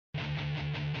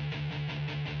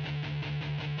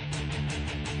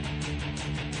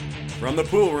From the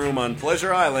pool room on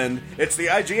Pleasure Island, it's the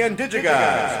IGN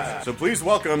Digigods. So please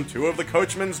welcome two of the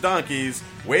coachman's donkeys,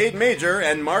 Wade Major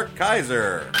and Mark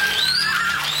Kaiser.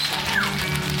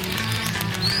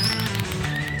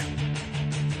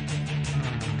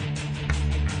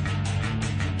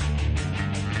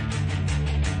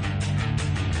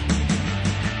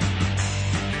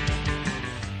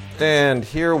 And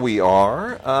here we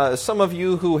are. Some of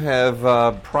you who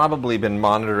have probably been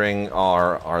monitoring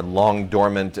our long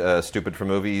dormant Stupid for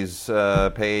Movies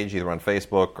page, either on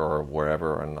Facebook or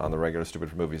wherever, on the regular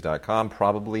stupidformovies.com,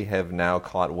 probably have now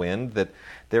caught wind that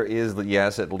there is,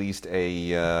 yes, at least I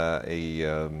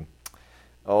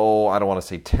don't want to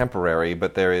say temporary,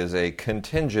 but there is a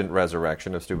contingent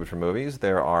resurrection of Stupid for Movies.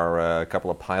 There are a couple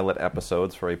of pilot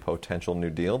episodes for a potential new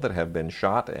deal that have been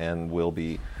shot and will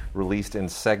be released in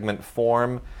segment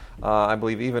form, I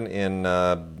believe even in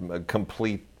a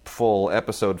complete full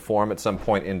episode form at some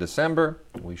point in December.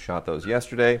 We shot those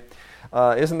yesterday.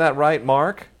 Isn't that right,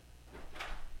 Mark?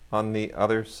 On the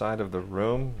other side of the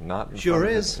room? Not sure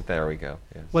is. There we go.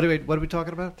 Yes. What are we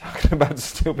talking about? Talking about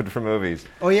Stupid for Movies.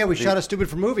 Oh yeah, we shot a Stupid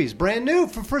for Movies, brand new,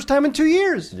 for first time in 2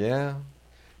 years. Yeah.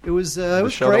 It was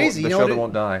crazy. The show that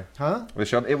won't die. Huh? The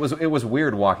show. It was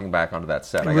weird walking back onto that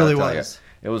set. It really was.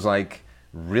 It was like,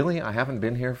 really? I haven't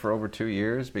been here for over 2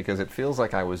 years? Because it feels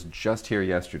like I was just here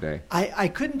yesterday. I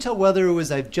couldn't tell whether it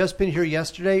was I've just been here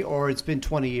yesterday or it's been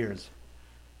 20 years.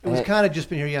 It was kind of just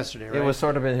been here yesterday, right? It was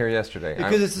sort of been here yesterday.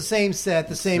 Because it's the same set,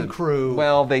 the same crew.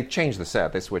 Well, they changed the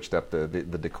set. They switched up the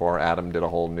decor. Adam did a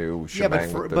whole new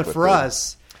shebang. Yeah, but for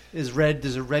us, there's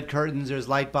red curtains, there's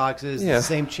light boxes, yeah.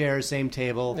 Same chairs, same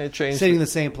table, sitting in the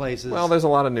same places. Well, there's a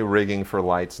lot of new rigging for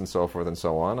lights and so forth and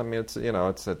so on. I mean, it's been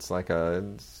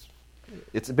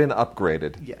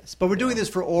upgraded. Yes, but we're doing this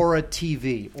for Aura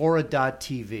TV,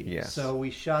 Aura.tv. Yes. So we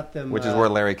shot them... Which is where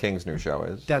Larry King's new show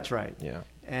is. That's right. Yeah.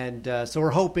 And so we're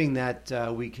hoping that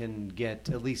we can get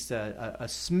at least a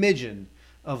smidgen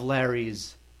of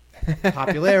Larry's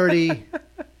popularity,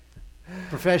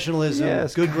 professionalism,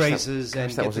 good graces.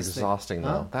 That was exhausting, though.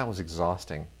 Huh? That was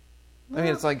exhausting. I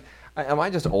mean, it's like... Am I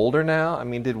just older now? I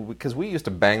mean, because we used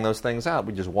to bang those things out.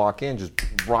 We just walk in, just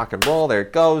rock and roll. There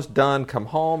it goes, done. Come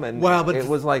home, and it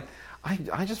was like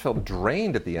I just felt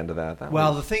drained at the end of that.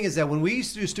 The thing is that when we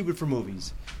used to do Stupid for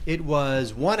Movies, it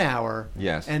was 1 hour,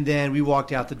 yes, and then we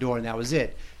walked out the door, and that was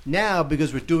it. Now,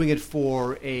 because we're doing it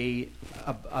for a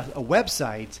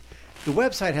website, the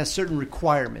website has certain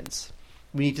requirements.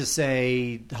 We need to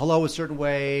say hello a certain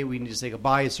way. We need to say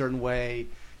goodbye a certain way.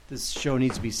 This show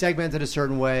needs to be segmented a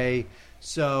certain way.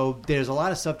 So there's a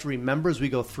lot of stuff to remember as we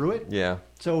go through it. Yeah.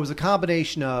 So it was a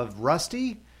combination of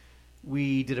Rusty.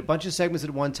 We did a bunch of segments at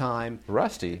one time.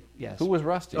 Rusty? Yes. Who was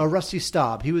Rusty? Rusty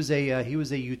Staub. He was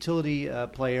a utility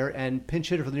player and pinch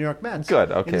hitter for the New York Mets.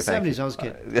 Good. Okay. In the 70s, I was a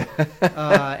kid.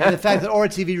 And the fact that Aura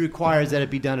TV requires that it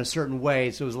be done a certain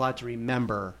way, so it was a lot to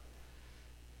remember.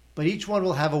 But each show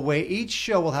will have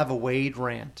a Wade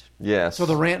rant. Yes. So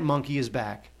the rant monkey is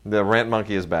back. The rant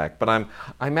monkey is back, but I'm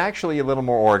actually a little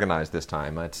more organized this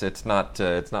time. It's not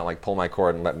like pull my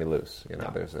cord and let me loose. You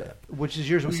know, there's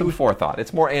some forethought.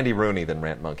 It's more Andy Rooney than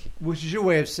rant monkey. Which is your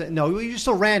way of saying no. You're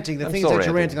still ranting. The things that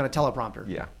you're ranting on a teleprompter.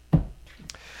 Yeah.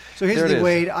 So here's the thing,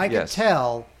 Wade. I could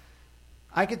tell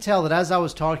that as I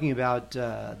was talking about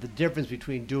the difference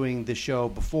between doing the show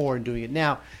before and doing it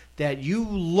now, that you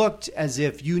looked as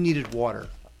if you needed water.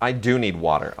 I do need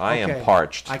water. I am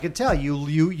parched. I could tell you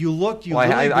looked. I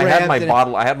had my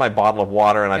bottle. I had my bottle of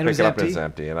water, and I picked it up, and it's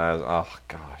empty. And I was, oh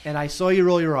gosh. And I saw you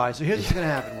roll your eyes. So here's what's going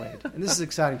to happen, Wade. And this is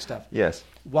exciting stuff. Yes.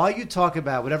 While you talk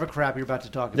about whatever crap you're about to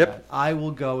talk about, I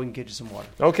will go and get you some water.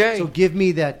 Okay. So give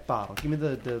me that bottle. Give me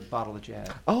the bottle that you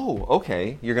have. Oh,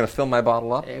 okay. You're going to fill my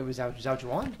bottle up? Is that what you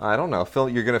want? I don't know.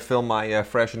 You're going to fill my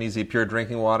fresh and easy pure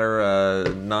drinking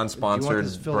water, non-sponsored.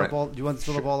 Do you want this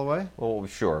filled up all the way? Oh,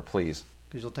 sure, please.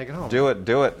 Because you'll take it home. Do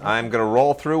it. I'm going to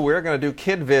roll through. We're going to do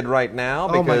Kid Vid right now.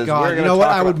 Oh my God! You know what?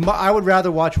 I would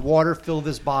rather watch water fill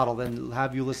this bottle than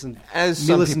have you listen. As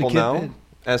some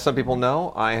people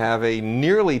know, I have a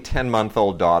nearly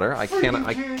 10-month-old daughter. I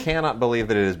cannot believe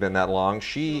that it has been that long.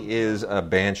 She is a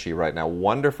banshee right now.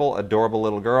 Wonderful, adorable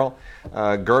little girl,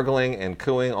 gurgling and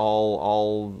cooing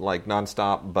all like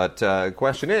nonstop. But the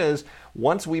question is,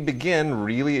 once we begin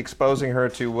really exposing her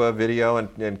to video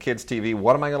and kids' TV,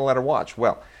 what am I going to let her watch?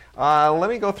 Well, let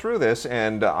me go through this,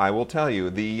 and I will tell you.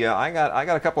 I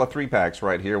got a couple of 3-packs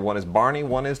right here. One is Barney,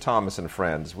 one is Thomas and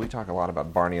Friends. We talk a lot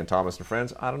about Barney and Thomas and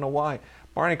Friends. I don't know why.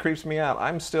 Barney creeps me out.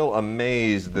 I'm still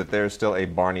amazed that there's still a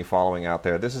Barney following out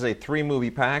there. This is a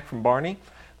 3-movie pack from Barney,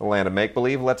 The Land of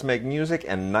Make-Believe, Let's Make Music,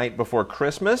 and Night Before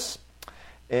Christmas.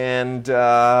 And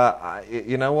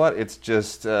you know what? It's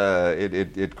just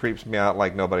it creeps me out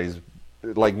like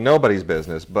nobody's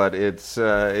business. But it's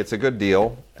a good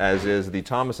deal, as is the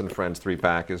Thomas and Friends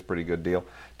 3-pack is a pretty good deal.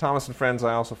 Thomas and Friends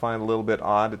I also find a little bit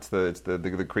odd. It's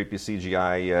the creepy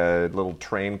CGI little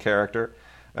train character.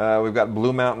 We've got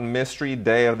Blue Mountain Mystery,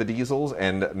 Day of the Diesels,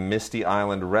 and Misty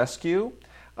Island Rescue.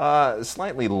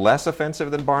 Slightly less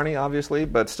offensive than Barney, obviously,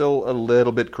 but still a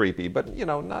little bit creepy. But,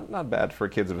 not bad for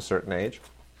kids of a certain age.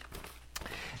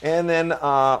 And then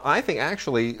I think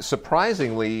actually,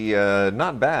 surprisingly,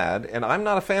 not bad, and I'm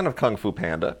not a fan of Kung Fu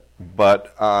Panda,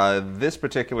 but this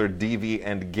particular DV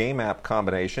and game app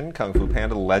combination, Kung Fu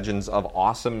Panda Legends of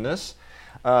Awesomeness,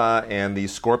 and the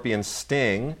Scorpion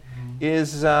Sting,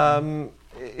 is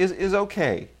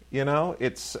okay.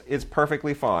 It's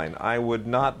perfectly fine. I would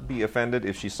not be offended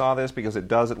if she saw this because it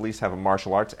does at least have a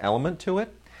martial arts element to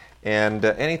it. And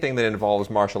anything that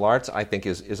involves martial arts, I think,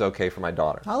 is okay for my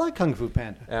daughter. I like Kung Fu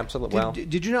Panda. Absolutely.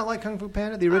 Did you not like Kung Fu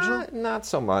Panda, the original? Not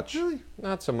so much. Really?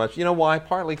 Not so much. You know why?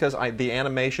 Partly because the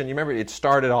animation, you remember, it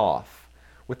started off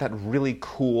with that really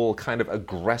cool, kind of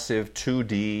aggressive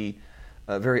 2D,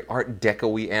 very Art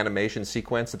Deco-y animation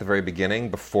sequence at the very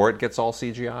beginning before it gets all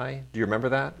CGI. Do you remember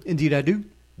that? Indeed, I do.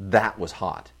 That was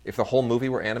hot. If the whole movie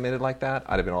were animated like that,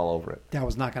 I'd have been all over it. That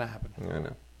was not going to happen. I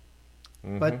know.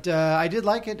 Mm-hmm. But I did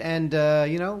like it, and I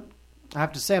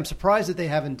have to say I'm surprised that they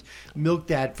haven't milked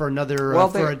that for another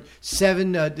for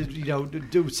 7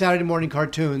 Saturday morning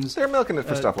cartoons. They're milking it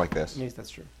for stuff like this. Yes,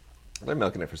 that's true. They're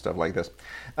milking it for stuff like this.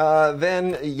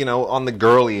 Then, on the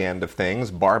girly end of things,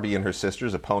 Barbie and her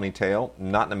sisters, A Ponytail.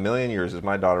 Not in a million years is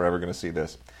my daughter ever going to see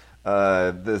this.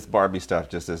 This Barbie stuff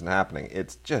just isn't happening.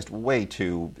 It's just way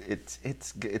too.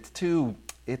 It's too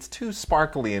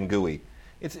sparkly and gooey.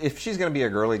 If she's going to be a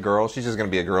girly girl, she's just going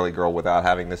to be a girly girl without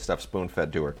having this stuff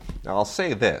spoon-fed to her. Now, I'll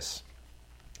say this.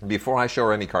 Before I show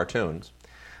her any cartoons,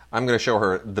 I'm going to show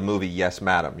her the movie Yes,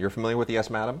 Madam. You're familiar with Yes,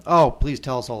 Madam? Oh, please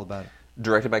tell us all about it.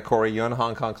 Directed by Corey Yun,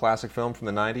 Hong Kong classic film from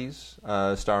the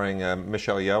 90s, starring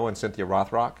Michelle Yeoh and Cynthia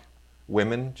Rothrock.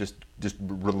 Women, just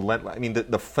relentless. I mean,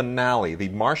 the finale, the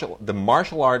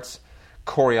martial arts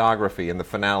choreography in the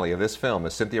finale of this film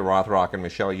is Cynthia Rothrock and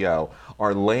Michelle Yeoh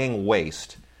are laying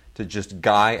waste to just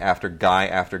guy after guy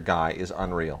after guy is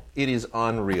unreal. It is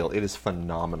unreal. It is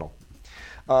phenomenal.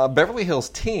 Beverly Hills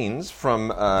Teens from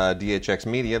DHX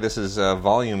Media, this is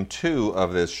volume 2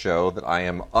 of this show that I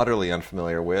am utterly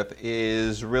unfamiliar with,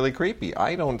 is really creepy.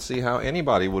 I don't see how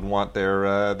anybody would want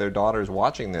their daughters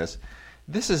watching this.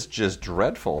 This is just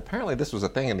dreadful. Apparently this was a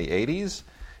thing in the 80s.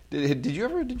 Did you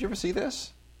ever see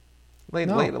this? Late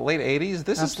 80s.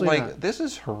 This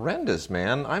is horrendous,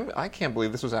 man. I can't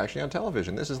believe this was actually on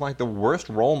television. This is like the worst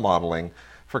role modeling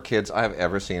for kids I've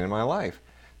ever seen in my life.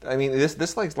 I mean,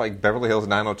 this like Beverly Hills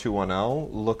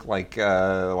 90210 looked like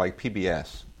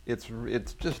PBS.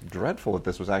 It's just dreadful that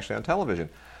this was actually on television.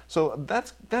 So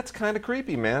that's kind of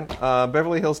creepy, man.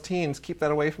 Beverly Hills Teens, keep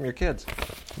that away from your kids.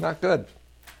 Not good.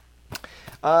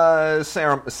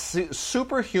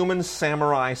 Superhuman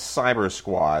Samurai Cyber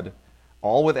Squad.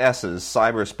 All with S's,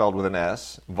 cyber spelled with an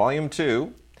S. Volume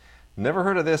 2. Never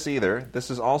heard of this either.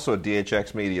 This is also a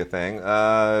DHX Media thing.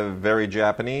 Very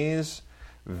Japanese.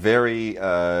 Very much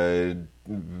a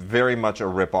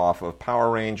ripoff of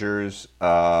Power Rangers.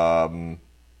 I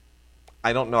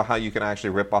don't know how you can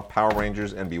actually rip off Power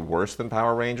Rangers and be worse than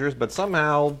Power Rangers, but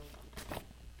somehow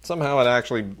it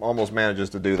actually almost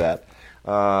manages to do that.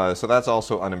 So that's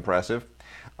also unimpressive.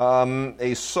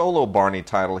 A solo Barney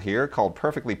title here called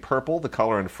Perfectly Purple, the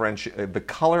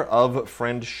color of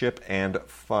friendship and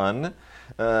fun.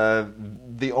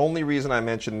 The only reason I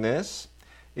mention this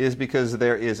is because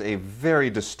there is a very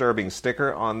disturbing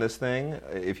sticker on this thing.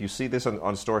 If you see this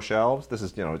on store shelves, this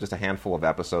is just a handful of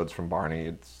episodes from Barney.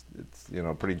 It's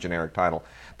a pretty generic title,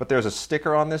 but there's a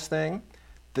sticker on this thing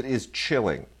that is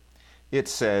chilling. It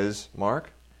says, Mark,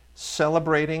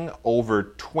 celebrating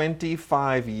over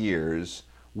 25 years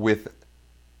with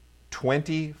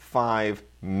 25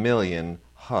 million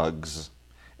hugs.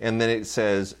 And then it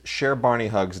says,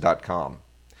 sharebarneyhugs.com.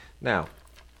 Now,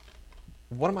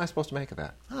 what am I supposed to make of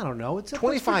that? I don't know. It's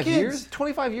 25 years?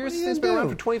 25 years? It's been around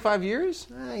for 25 years?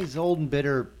 He's old and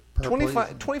bitter.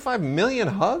 25 million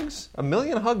hugs? A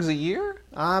million hugs a year?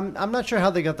 I'm not sure how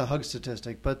they got the hug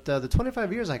statistic, but the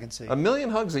 25 years I can see. A million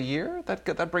hugs a year?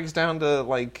 That breaks down to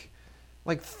like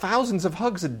thousands of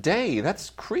hugs a day. That's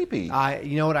creepy.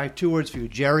 You know what? I have 2 words for you: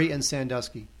 Jerry and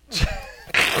Sandusky.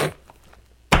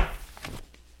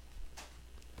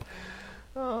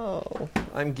 Oh,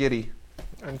 I'm giddy.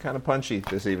 I'm kind of punchy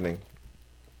this evening.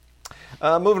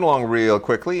 Moving along real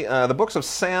quickly. The books of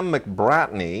Sam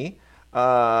McBratney.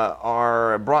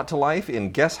 are brought to life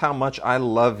in Guess How Much I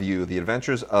Love You, The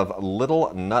Adventures of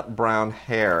Little Nut Brown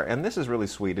Hare. And this is really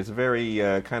sweet. It's very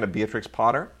kind of Beatrix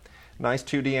Potter. Nice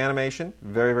 2D animation.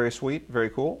 Very, very sweet. Very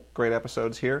cool. Great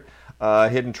episodes here.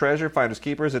 Hidden Treasure, Finders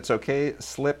Keepers, It's Okay,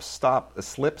 Slip,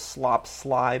 Slop,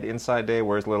 Slide, Inside Day,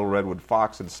 Where's Little Redwood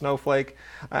Fox, and Snowflake.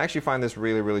 I actually find this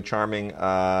really, really charming.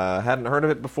 Hadn't heard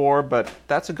of it before, but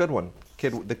that's a good one.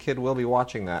 The kid will be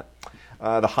watching that.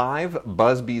 The Hive,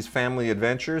 Busby's Family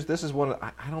Adventures. This is one,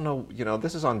 I don't know,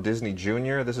 this is on Disney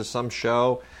Junior. This is some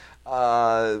show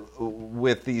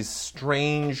with these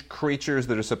strange creatures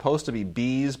that are supposed to be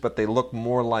bees, but they look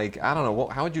more like, I don't know,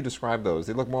 how would you describe those?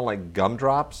 They look more like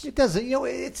gumdrops. It doesn't,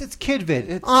 it's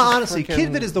Kidvid. Honestly,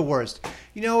 Kidvid is the worst.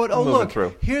 You know what? Oh, look,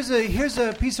 here's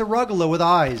a piece of Ruggla with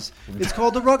eyes. It's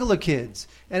called the Ruggla Kids,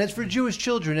 and it's for Jewish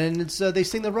children, and it's they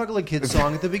sing the Ruggla Kids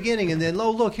song at the beginning, and then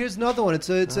look, here's another one.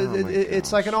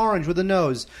 It's like an orange with a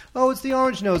nose. Oh, it's the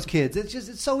Orange Nose Kids.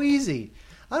 It's so easy.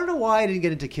 I don't know why I didn't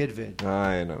get into Kidvid.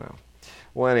 I don't know.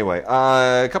 Well, anyway,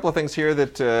 a couple of things here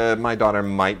that my daughter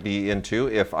might be into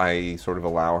if I sort of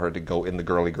allow her to go in the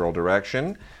girly girl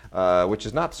direction, which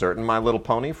is not certain. My Little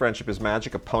Pony, Friendship is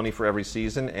Magic, A Pony for Every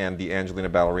Season, and the Angelina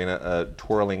Ballerina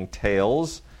Twirling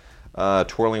Tales.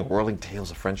 Whirling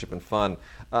Tales of Friendship and Fun.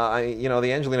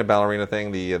 The Angelina Ballerina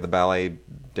thing, the ballet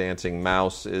dancing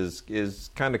mouse is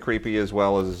kind of creepy as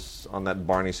well as on that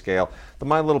Barney scale. The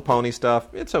My Little Pony stuff,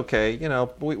 it's okay.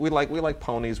 We like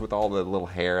ponies with all the little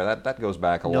hair. That goes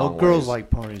back a long ways. No, girls like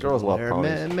ponies. Girls love hair.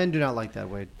 ponies. Men do not like that,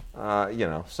 Wade.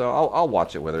 So I'll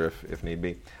watch it with her if need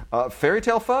be. Fairy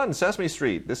Tale Fun, Sesame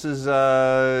Street. This is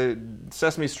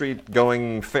Sesame Street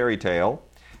going fairy tale.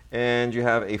 And you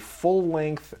have a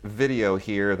full-length video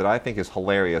here that I think is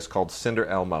hilarious called Cinder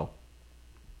Elmo.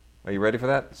 Are you ready for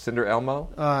that? Cinder Elmo?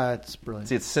 It's brilliant.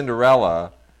 See, it's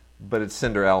Cinderella, but it's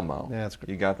Cinder Elmo. Yeah, that's great.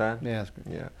 You got that? Yeah, that's great.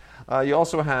 Yeah. You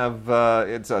also have,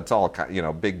 it's all,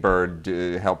 Big Bird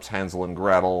helps Hansel and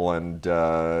Gretel, and,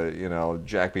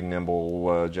 Jack Be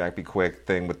Nimble, Jack Be Quick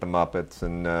thing with the Muppets,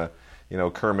 and,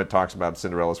 Kermit talks about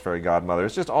Cinderella's fairy godmother.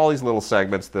 It's just all these little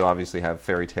segments that obviously have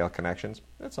fairy tale connections.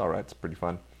 It's all right. It's pretty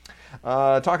fun.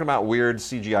 Talking about weird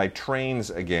CGI trains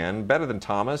again. Better than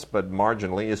Thomas, but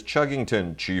marginally, is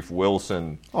Chuggington, Chief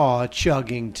Wilson. Oh,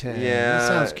 Chuggington. Yeah. That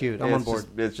sounds cute. I'm on board.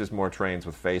 It's just more trains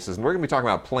with faces. And we're going to be talking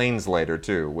about planes later,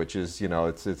 too, which is,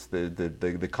 it's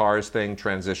the cars thing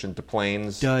transitioned to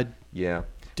planes. Dud. Yeah.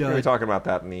 Dud. We're going to be talking about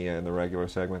that in the regular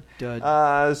segment.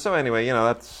 Dud. So anyway,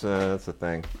 that's the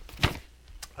thing.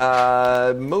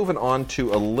 Moving on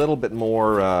to a little bit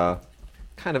more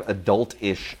kind of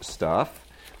adult-ish stuff.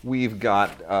 We've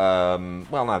got, not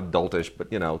adultish,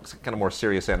 but, kind of more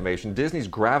serious animation. Disney's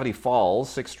Gravity Falls,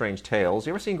 Six Strange Tales.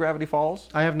 You ever seen Gravity Falls?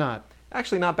 I have not.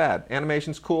 Actually, not bad.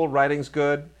 Animation's cool, writing's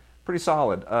good, pretty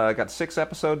solid. Got 6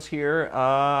 episodes here.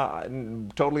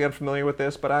 I'm totally unfamiliar with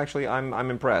this, but actually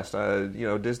I'm impressed.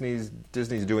 Disney's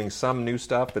doing some new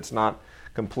stuff that's not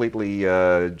completely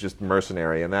just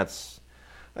mercenary, and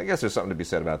I guess there's something to be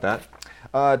said about that.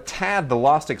 Tad, the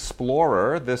Lost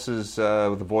Explorer. This is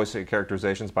with the voice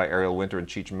characterizations by Ariel Winter and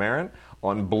Cheech Marin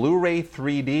on Blu-ray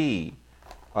 3D.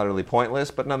 Utterly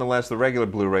pointless, but nonetheless, the regular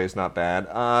Blu-ray is not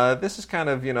bad. This is kind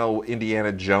of,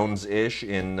 Indiana Jones-ish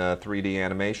in 3D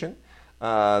animation.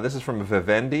 This is from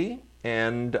Vivendi,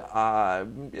 and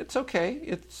it's okay.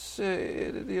 It's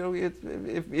if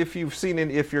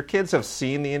your kids have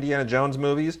seen the Indiana Jones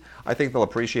movies, I think they'll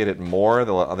appreciate it more.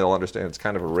 They'll understand it's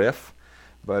kind of a riff,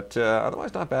 but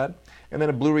otherwise not bad. And then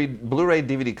a Blu-ray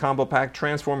DVD combo pack: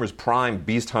 Transformers Prime,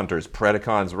 Beast Hunters,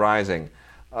 Predacons Rising.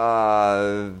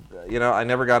 I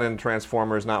never got into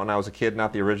Transformers, not when I was a kid,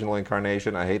 not the original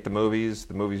incarnation. I hate the movies.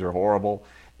 The movies are horrible.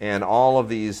 And all of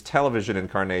these television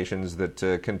incarnations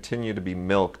that continue to be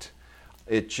milked,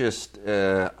 it just,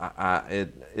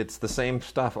 it's the same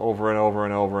stuff over and over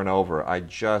and over and over. I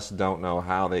just don't know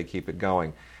how they keep it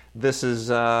going. This is,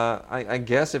 I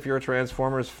guess if you're a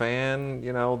Transformers fan,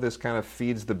 this kind of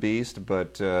feeds the beast,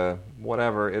 but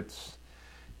whatever. It's,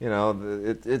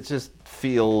 it just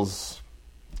feels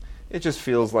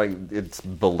like it's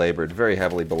belabored, very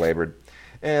heavily belabored.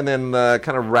 And then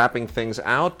kind of wrapping things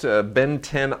out, Ben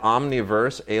 10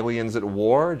 Omniverse, Aliens at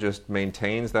War, just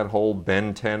maintains that whole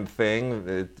Ben 10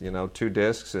 thing. 2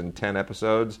 discs and 10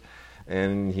 episodes.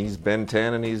 And he's Ben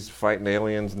 10 and he's fighting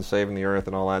aliens and saving the Earth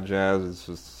and all that jazz. It's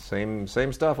just same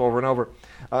stuff over and over.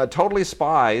 Totally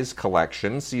Spies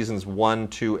collection, seasons 1,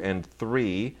 2, and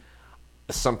 3.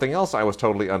 Something else I was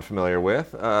totally unfamiliar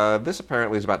with. This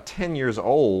apparently is about 10 years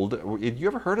old. Had you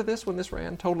ever heard of this when this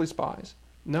ran, Totally Spies?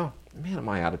 No. Man, am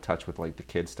I out of touch with the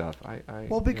kid stuff.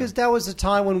 Because that was a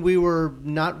time when we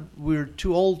were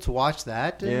too old to watch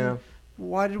that. And, yeah.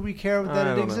 why did we care that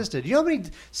I it don't existed? You know how many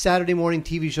Saturday morning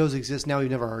TV shows exist now we've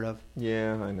never heard of?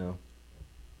 Yeah, I know.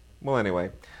 Well, anyway,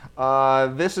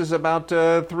 this is about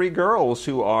three girls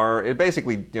who are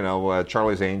basically,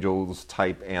 Charlie's Angels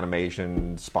type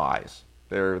animation spies.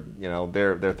 They're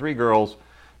three girls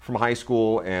from high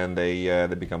school, and they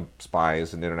become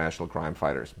spies and international crime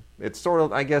fighters. It's sort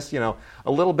of, I guess, a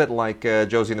little bit like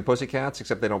Josie and the Pussycats,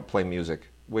 except they don't play music,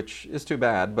 which is too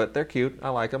bad. But they're cute. I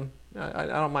like them. I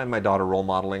don't mind my daughter role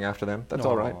modeling after them. That's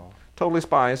all right. Totally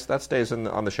spies. That stays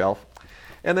on the shelf.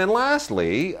 And then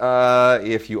lastly,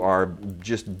 if you are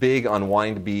just big on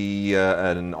wanting to be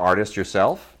an artist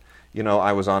yourself,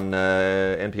 I was on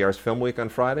NPR's Film Week on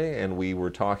Friday, and we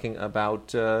were talking about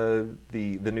the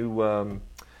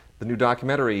new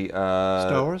documentary.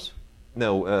 Star Wars?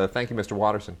 No, Thank You, Mr.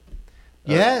 Watterson.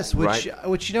 Yes, which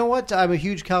right? You know what? I'm a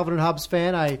huge Calvin and Hobbes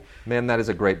fan. Man, that is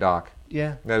a great doc.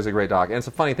 Yeah. That is a great doc. And it's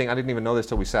a funny thing, I didn't even know this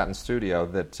till we sat in studio,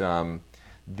 that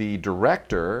the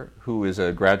director, who is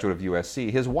a graduate of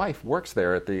USC, his wife works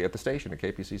there at the station at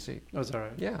KPCC. Oh, that's all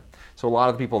right. Yeah. So a lot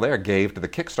of the people there gave to the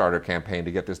Kickstarter campaign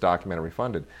to get this documentary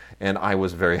funded. And I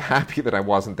was very happy that I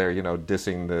wasn't there,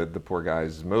 dissing the poor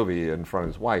guy's movie in front of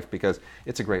his wife, because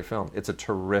it's a great film. It's a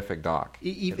terrific doc.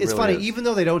 It's really funny, is. even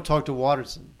though they don't talk to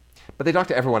Watterson. But they talk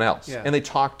to everyone else. Yeah. And they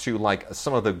talk to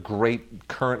some of the great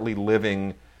currently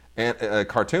living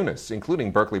cartoonists,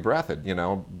 including Berkeley Breathed,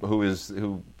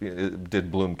 who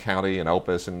did Bloom County and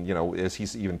Opus, and as he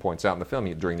even points out in the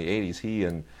film, during the 80s, he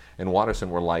and Watterson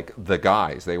were like the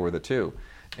guys. They were the two,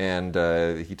 and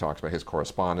he talks about his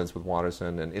correspondence with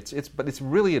Watterson, and it's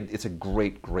a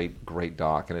great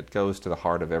doc, and it goes to the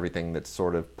heart of everything that's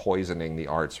sort of poisoning the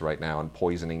arts right now and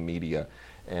poisoning media.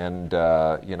 And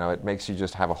it makes you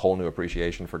just have a whole new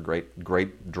appreciation for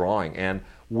great drawing. And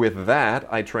with that,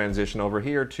 I transition over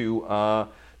here to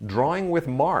Drawing with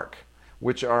Mark,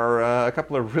 which are a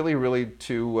couple of really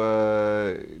two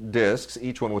discs,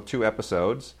 each one with 2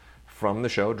 episodes from the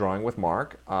show Drawing with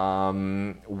Mark,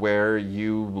 where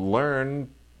you learn,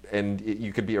 and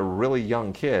you could be a really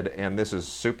young kid, and this is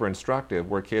super instructive,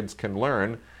 where kids can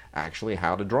learn actually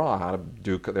how to draw, how to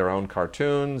do their own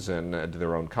cartoons and do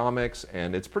their own comics,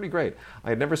 and it's pretty great. I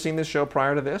had never seen this show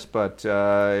prior to this, but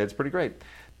it's pretty great.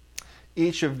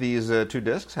 Each of these 2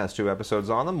 discs has 2 episodes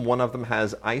on them. One of them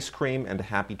has ice cream and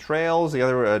happy trails, the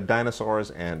other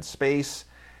dinosaurs and space.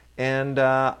 And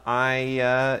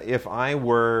if I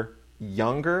were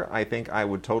younger, I think I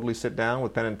would totally sit down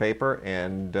with pen and paper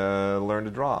and learn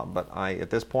to draw. But at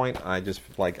this point,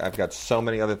 I've got so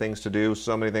many other things to do,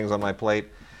 so many things on my plate.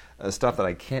 Stuff that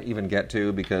I can't even get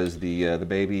to because the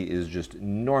baby is just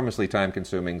enormously time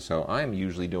consuming. So I'm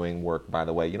usually doing work. By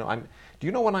the way, do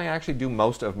you know when I actually do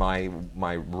most of my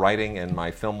writing and my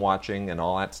film watching and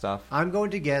all that stuff? I'm going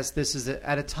to guess this is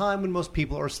at a time when most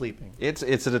people are sleeping. It's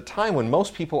at a time when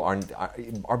most people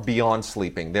are beyond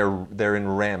sleeping. They're in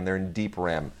REM. They're in deep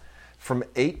REM, from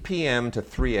 8 p.m. to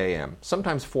 3 a.m.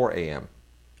 Sometimes 4 a.m.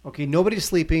 Okay, nobody's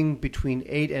sleeping between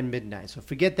 8 and midnight, so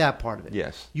forget that part of it.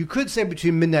 Yes. You could say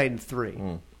between midnight and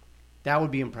 3. That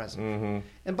would be impressive. Mm-hmm.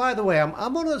 And by the way,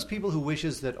 I'm one of those people who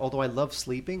wishes that, although I love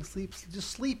sleeping,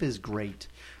 sleep is great.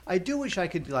 I do wish I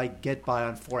could get by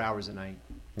on 4 hours a night.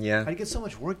 Yeah. I'd get so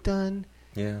much work done.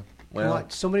 Yeah. Well,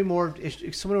 so many more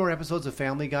episodes of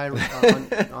Family Guy on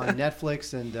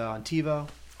Netflix and on TiVo.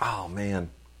 Oh man.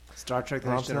 Star Trek: The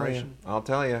Next Generation. I'll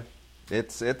tell you.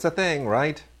 It's a thing,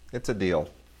 right? It's a deal.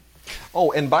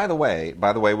 Oh, and by the way,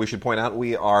 we should point out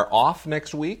we are off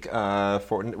next week.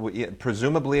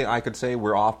 Presumably, I could say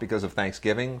we're off because of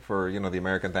Thanksgiving, for the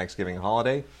American Thanksgiving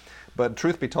holiday. But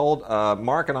truth be told,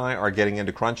 Mark and I are getting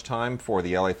into crunch time for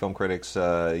the LA Film Critics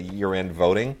year-end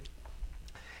voting,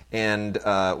 and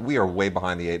we are way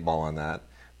behind the 8 ball on that.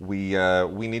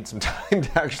 We need some time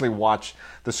to actually watch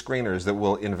the screeners that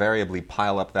will invariably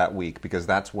pile up that week, because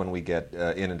that's when we get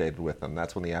inundated with them.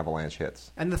 That's when the avalanche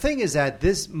hits. And the thing is that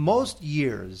most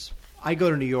years I go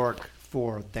to New York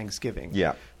for Thanksgiving.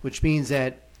 Yeah. Which means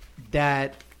that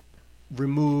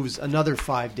removes another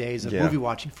 5 days of movie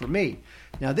watching for me.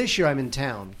 Now this year I'm in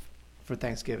town for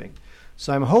Thanksgiving,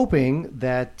 so I'm hoping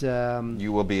that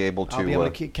you will be able to. I'll be able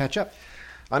to catch up.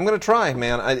 I'm going to try,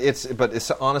 man.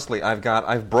 Honestly,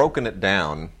 I've broken it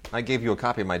down. I gave you a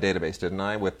copy of my database, didn't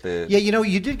I? Yeah,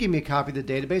 you did give me a copy of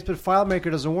the database, but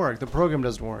FileMaker doesn't work. The program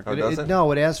doesn't work. Oh, does it?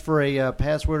 No, it asks for a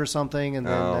password or something, and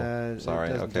then. Sorry.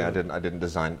 Okay, I didn't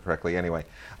design it correctly. Anyway,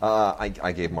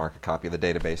 I gave Mark a copy of the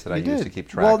database that I use to keep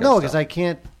track. Well, of no, stuff. because I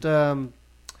can't.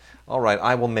 All right,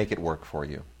 I will make it work for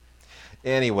you.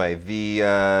 Anyway,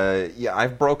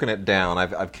 I've broken it down.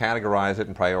 I've categorized it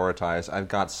and prioritized. I've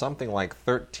got something like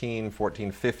 13,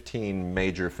 14, 15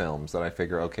 major films that I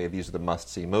figure, okay, these are the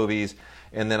must-see movies.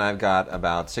 And then I've got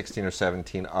about 16 or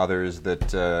 17 others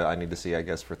that I need to see, I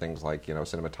guess, for things like,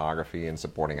 cinematography and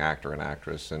supporting actor and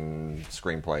actress and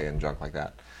screenplay and junk like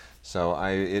that. So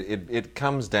it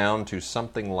comes down to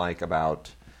something like about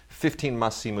 15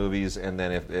 must-see movies, and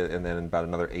then about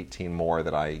another 18 more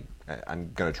that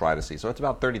I'm going to try to see. So it's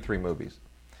about 33 movies.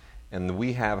 And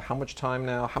we have how much time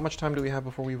now? How much time do we have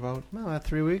before we vote? Well,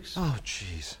 3 weeks. Oh,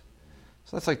 jeez.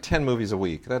 So that's like 10 movies a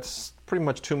week. That's pretty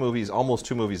much almost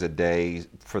 2 movies a day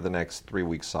for the next 3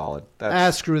 weeks solid.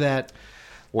 Screw that.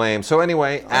 Lame. So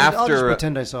anyway, I'll just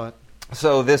pretend I saw it.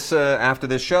 So this after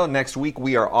this show, next week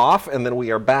we are off, and then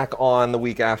we are back on the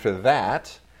week after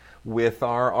that with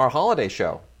our holiday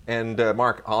show. And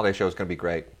Mark, holiday show is going to be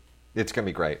great. It's going to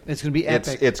be great. It's going to be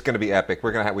epic. It's going to be epic.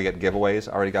 We get giveaways.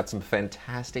 Already got some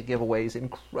fantastic giveaways,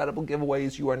 incredible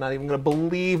giveaways. You are not even going to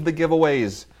believe the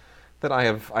giveaways that I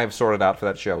have sorted out for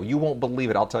that show. You won't believe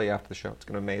it. I'll tell you after the show. It's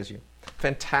going to amaze you.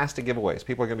 Fantastic giveaways.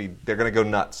 People are they're going to go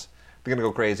nuts. They're going to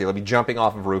go crazy. They'll be jumping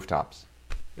off of rooftops.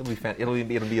 It'll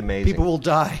be amazing. People will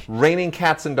die. Raining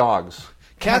cats and dogs.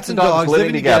 Cats and dogs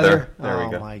living together. There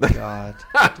we go. Oh my God!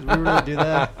 Did we really do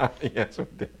that? Yes, we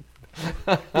did.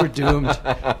 We're doomed.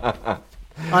 All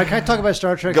right, can I talk about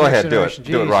Star Trek? Go Next ahead, do Generation? it.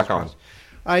 Do it, rock on. All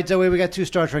right, Zoe, we got 2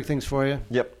 Star Trek things for you.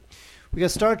 Yep. We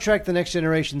got Star Trek: The Next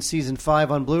Generation Season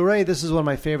 5 on Blu-ray. This is one of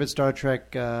my favorite Star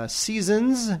Trek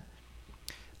seasons.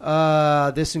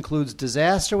 This includes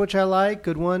Disaster, which I like.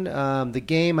 Good one. The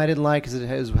Game I didn't like because it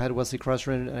had Wesley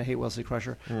Crusher in it, and I hate Wesley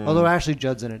Crusher. Although Ashley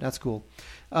Judd's in it. That's cool.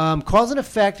 Cause and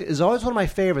Effect is always one of my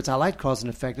favorites. I like Cause and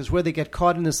Effect. It's where they get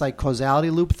caught in this like causality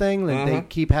loop thing. Like They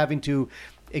keep having to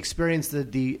experience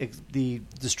the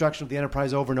destruction of the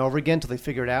Enterprise over and over again until they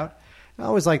figure it out. I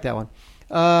always like that one.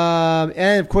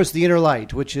 And, of course, The Inner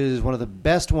Light, which is one of the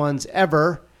best ones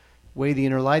ever. Way the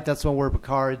Inner Light. That's one where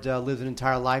Picard lives an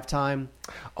entire lifetime.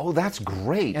 Oh, that's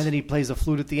great. And then he plays the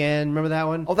flute at the end. Remember that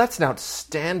one? Oh, that's an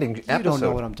outstanding episode. You don't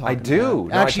know what I'm talking about. I do.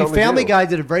 No, Actually, I totally Family do. Guy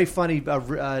did a very funny... man.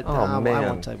 I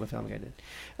won't tell you what Family Guy did.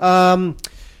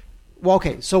 Well,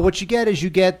 okay. So what you get is you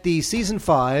get the Season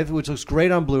 5, which looks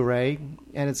great on Blu-ray,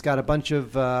 and it's got a bunch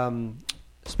of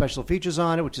special features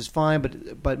on it, which is fine.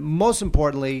 But most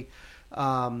importantly,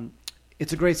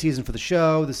 it's a great season for the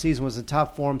show. The season was in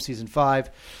top form, Season 5.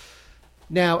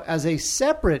 Now, as a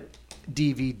separate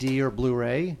DVD or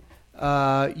Blu-ray,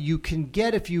 you can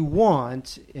get, if you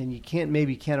want, and you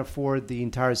can't afford the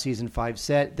entire Season 5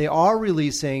 set, they are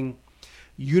releasing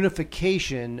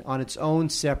Unification on its own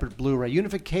separate Blu-ray.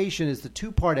 Unification is the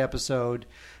 2-part episode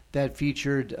that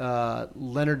featured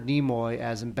Leonard Nimoy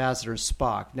as Ambassador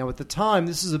Spock. Now, at the time,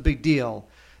 this is a big deal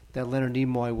that Leonard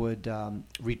Nimoy would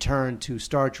return to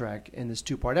Star Trek in this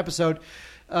 2-part episode.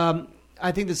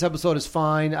 I think this episode is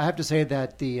fine. I have to say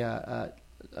that the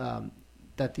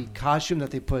costume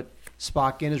that they put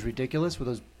Spock in is ridiculous with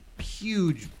those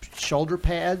huge shoulder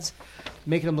pads,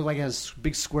 making him look like he has a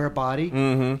big square body.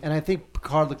 Mm-hmm. And I think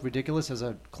Picard looked ridiculous as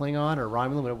a Klingon or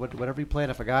Romulan, whatever he played.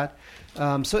 I forgot.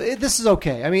 This is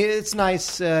okay. I mean, it's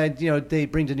nice. They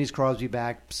bring Denise Crosby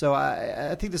back, so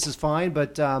I think this is fine.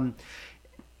 But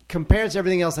compared to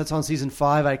everything else that's on Season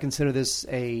 5, I consider this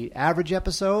a average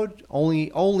episode, only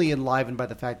enlivened by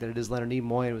the fact that it is Leonard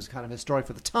Nimoy and it was kind of historic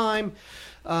for the time.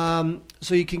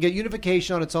 So you can get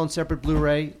Unification on its own separate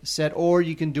Blu-ray set, or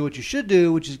you can do what you should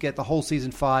do, which is get the whole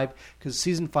Season 5, because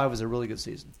Season 5 was a really good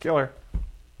season. Killer.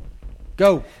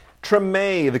 Go.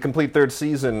 Treme, the complete 3rd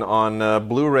season on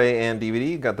Blu-ray and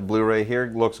DVD. Got the Blu-ray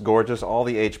here. Looks gorgeous. All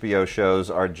the HBO shows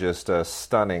are just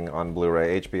stunning on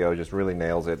Blu-ray. HBO just really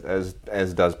nails it, as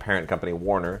does parent company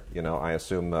Warner. I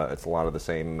assume it's a lot of the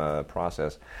same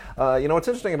process. What's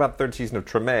interesting about the 3rd season of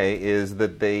Treme is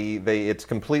that it's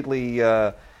completely...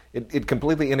 It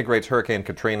completely integrates Hurricane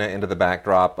Katrina into the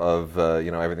backdrop of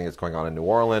everything that's going on in New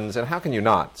Orleans, and how can you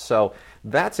not? So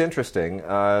that's interesting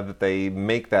that they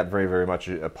make that very, very much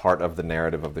a part of the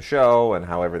narrative of the show and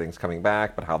how everything's coming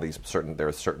back, but how there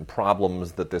are certain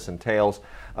problems that this entails.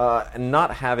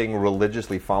 Not having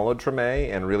religiously followed Treme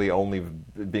and really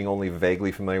being only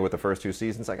vaguely familiar with the first 2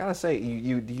 seasons, I gotta say,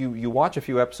 you watch a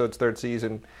few episodes 3rd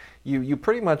season. You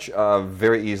pretty much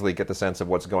very easily get the sense of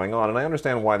what's going on. And I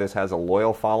understand why this has a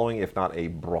loyal following, if not a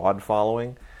broad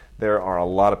following. There are a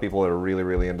lot of people that are really,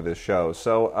 really into this show.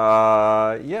 So,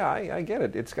 I get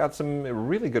it. It's got some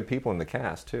really good people in the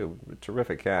cast, too.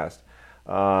 Terrific cast.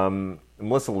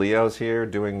 Melissa Leo's here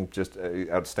doing just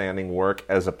outstanding work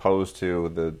as opposed to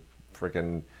the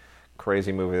freaking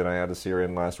crazy movie that I had to see her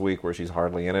in last week where she's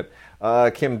hardly in it.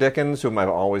 Kim Dickens, whom I've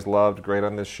always loved, great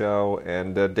on this show.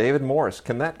 And David Morse.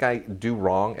 Can that guy do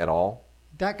wrong at all?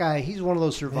 That guy, he's one of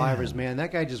those survivors, man.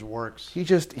 That guy just works. He's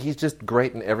just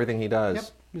great in everything he does. Yep,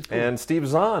 he's cool. And Steve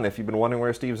Zahn, if you've been wondering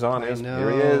where Steve Zahn is,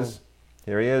 here he is.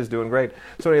 Here he is, doing great.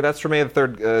 So anyway, that's for me, the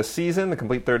third season, the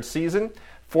complete third season.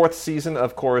 Fourth season,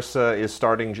 of course, is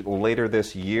starting later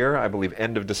this year. I believe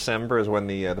end of December is when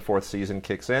the fourth season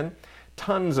kicks in.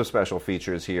 Tons of special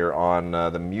features here on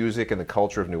the music and the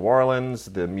culture of New Orleans,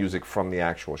 the music from the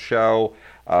actual show,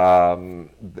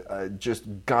 just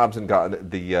gobs and gobs.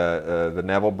 The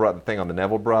Neville thing on the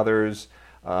Neville brothers.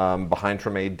 Behind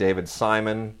Tremaine, David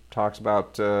Simon talks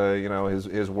about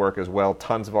his work as well.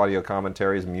 Tons of audio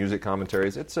commentaries, music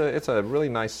commentaries. It's a really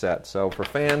nice set. So for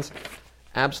fans,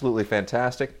 absolutely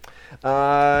fantastic.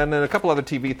 And then a couple other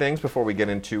TV things before we get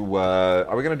into.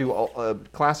 Are we going to do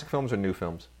classic films or new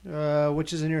films?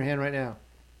 Which is in your hand right now?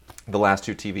 The last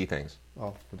two TV things.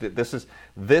 Oh,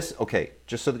 This. Okay,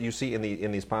 just so that you see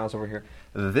in these piles over here.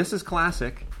 This is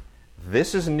classic.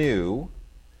 This is new.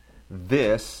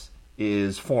 This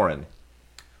is foreign.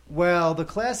 Well, the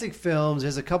classic films,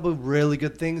 there's a couple of really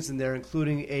good things in there,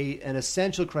 including an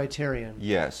essential criterion.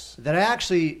 Yes. That I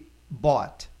actually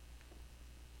bought.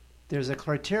 There's a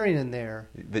criterion in there.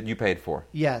 That you paid for?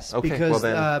 Yes, okay, because well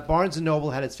then, Barnes &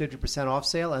 Noble had its 50% off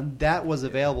sale, and that was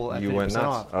available at 50% went nuts.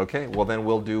 off. Okay, well then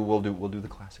we'll do the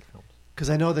classic films. Because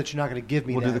I know that you're not going to give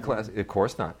me that. We'll do the classic. Of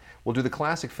course not. We'll do the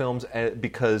classic films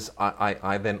because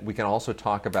I then we can also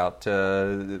talk about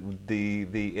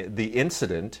the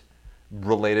incident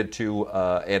related to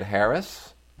Ed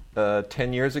Harris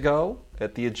 10 years ago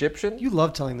at the Egyptian. You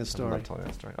love telling this story. I love telling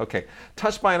that story. Okay,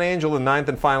 Touched by an Angel, the 9th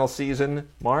and final season.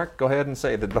 Mark, go ahead and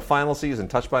say that the final season,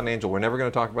 Touched by an Angel. We're never going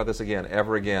to talk about this again,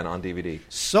 ever again on DVD.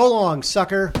 So long,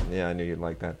 sucker. Yeah, I knew you'd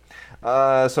like that.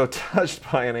 So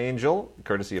Touched by an Angel,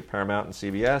 courtesy of Paramount and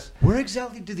CBS. Where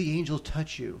exactly did the angel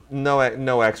touch you?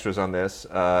 No extras on this,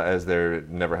 as there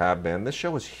never have been. This show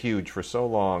was huge for so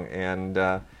long,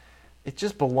 and it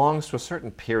just belongs to a certain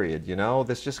period. You know,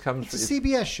 this just comes. It's a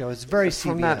CBS show. It's very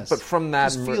CBS. From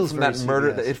that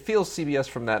murder, CBS. it feels CBS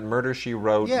from that Murder She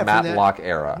Wrote, Yeah, Matlock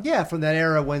era. Yeah, from that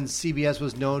era when CBS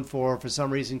was known for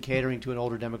some reason, catering to an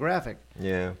older demographic.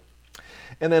 Yeah.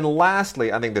 And then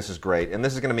lastly, I think this is great, and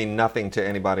this is going to mean nothing to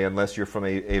anybody unless you're from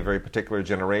a very particular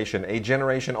generation, a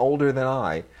generation older than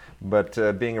I, but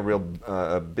being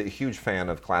a huge fan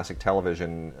of classic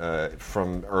television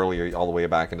from earlier all the way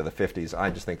back into the 50s, I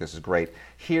just think this is great.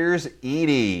 Here's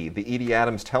Edie, the Edie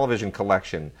Adams television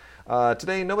collection.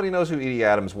 Today, nobody knows who Edie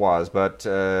Adams was, but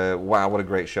wow, what a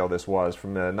great show this was.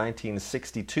 From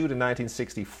 1962 to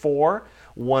 1964,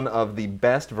 one of the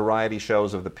best variety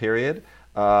shows of the period.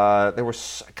 There were,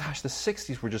 the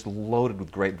 60s were just loaded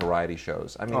with great variety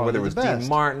shows. I mean, whether it was Dean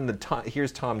Martin,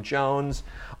 Here's Tom Jones,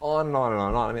 on and on and on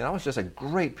and on. I mean, that was just a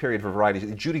great period for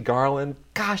variety. Judy Garland,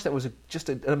 gosh, that was just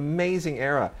an amazing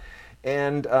era.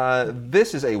 And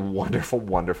this is a wonderful,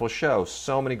 wonderful show.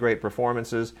 So many great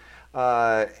performances.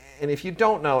 And if you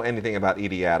don't know anything about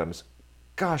Edie Adams,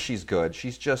 gosh, she's good.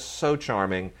 She's just so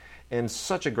charming. And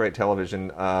such a great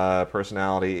television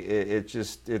personality.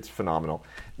 It's phenomenal.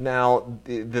 Now,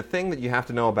 the thing that you have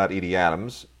to know about Edie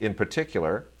Adams in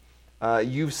particular,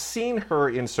 you've seen her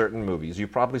in certain movies.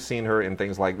 You've probably seen her in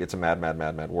things like It's a Mad, Mad,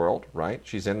 Mad, Mad World, right?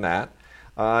 She's in that.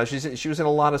 She was in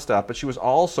a lot of stuff, but she was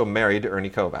also married to Ernie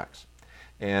Kovacs.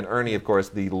 And Ernie, of course,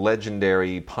 the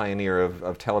legendary pioneer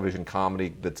of television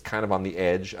comedy that's kind of on the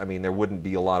edge. I mean, there wouldn't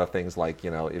be a lot of things like,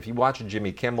 if you watch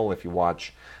Jimmy Kimmel, if you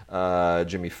watch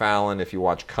Jimmy Fallon, if you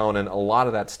watch Conan, a lot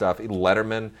of that stuff,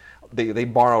 Letterman, they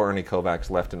borrow Ernie Kovacs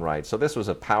left and right. So this was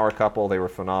a power couple. They were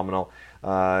phenomenal.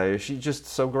 She's just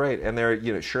so great. And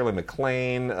they're, Shirley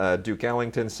MacLaine, Duke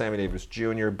Ellington, Sammy Davis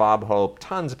Jr., Bob Hope.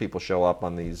 Tons of people show up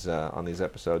on these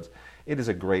episodes. It is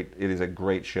a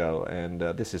great show, and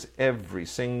this is every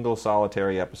single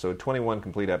solitary episode, 21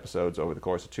 complete episodes over the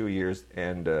course of 2 years,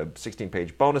 and a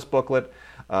 16-page bonus booklet,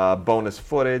 bonus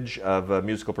footage of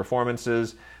musical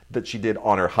performances that she did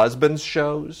on her husband's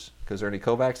shows, because Ernie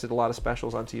Kovacs did a lot of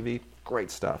specials on TV. Great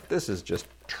stuff. This is just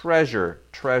treasure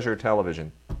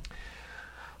television.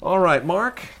 All right,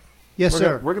 Mark. Yes,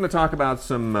 sir. We're going to talk about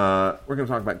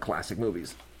classic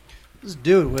movies. Let's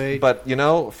do it, Wade. But,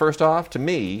 first off, to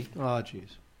me,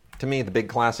 the big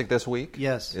classic this week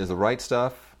is The Right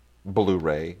Stuff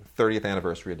Blu-ray 30th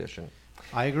Anniversary Edition.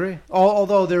 I agree.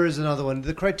 Although there is another one.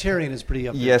 The Criterion is pretty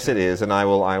up there. Yes, it is, and I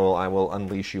will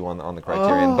unleash you on the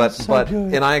Criterion. But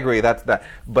good. And I agree, that's that.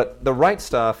 But The Right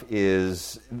Stuff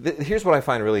is... here's what I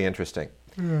find really interesting.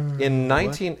 In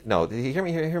 19... No, hear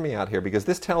me out here, because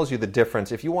this tells you the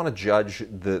difference. If you want to judge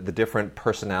the different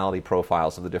personality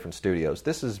profiles of the different studios,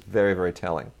 this is very, very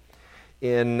telling.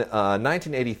 In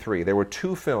 1983, there were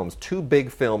two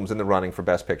big films in the running for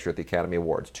Best Picture at the Academy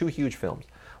Awards. Two huge films.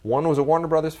 One was a Warner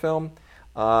Brothers film.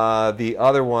 The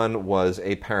other one was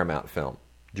a Paramount film.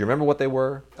 Do you remember what they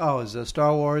were? Oh, it was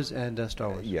Star Wars and Star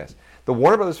Wars. Yes. The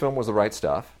Warner Brothers film was The Right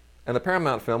Stuff, and the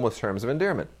Paramount film was Terms of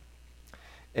Endearment.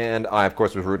 And I, of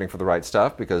course, was rooting for The Right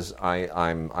Stuff because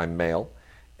I'm male.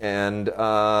 And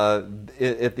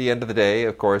at the end of the day,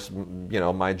 of course,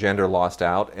 my gender lost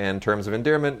out, and Terms of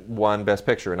Endearment won Best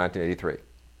Picture in 1983.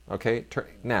 Okay?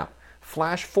 Now,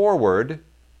 flash forward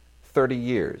 30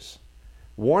 years.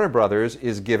 Warner Brothers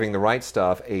is giving The Right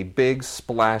Stuff a big,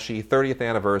 splashy 30th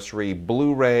anniversary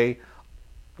Blu-ray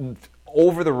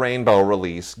over-the-rainbow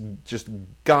release, just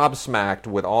gobsmacked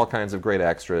with all kinds of great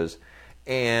extras.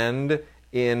 And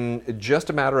in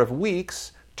just a matter of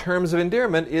weeks, Terms of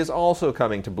Endearment is also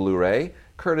coming to Blu-ray,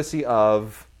 courtesy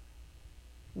of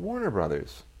Warner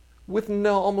Brothers, with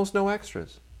almost no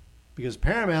extras. Because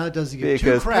Paramount doesn't give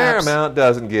two craps. Paramount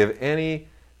doesn't give any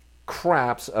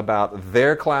craps about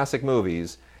their classic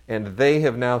movies, and they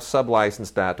have now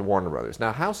sublicensed that to Warner Brothers.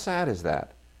 Now, how sad is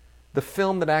that? The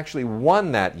film that actually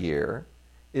won that year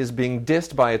is being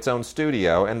dissed by its own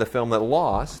studio, and the film that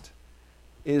lost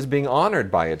is being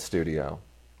honored by its studio.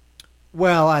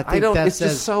 Well, I think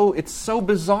it's so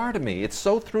bizarre to me. It's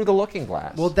so through the looking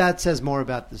glass. Well, that says more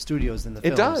about the studios than the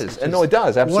films. It does. And no, it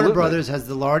does, absolutely. Warner Brothers has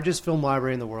the largest film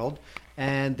library in the world,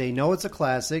 and they know it's a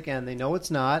classic, and they know it's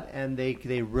not, and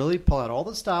they really pull out all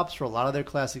the stops for a lot of their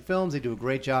classic films. They do a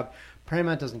great job.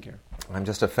 Paramount doesn't care. I'm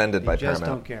just offended by Paramount. They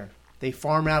just don't care. They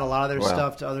farm out a lot of their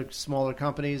stuff to other smaller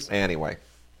companies. Anyway.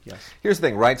 Yes. Here's the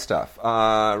thing, Right Stuff.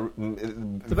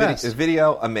 The best. His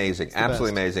video, amazing,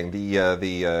 absolutely amazing.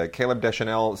 The Caleb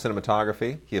Deschanel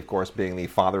cinematography, he of course being the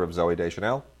father of Zooey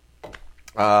Deschanel.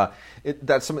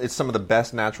 It's some of the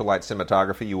best natural light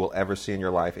cinematography you will ever see in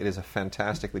your life. It is a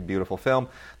fantastically beautiful film.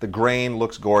 The grain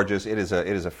looks gorgeous. It is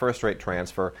a first-rate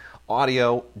transfer.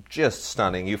 Audio, just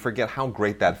stunning. You forget how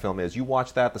great that film is. You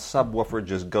watch that, the subwoofer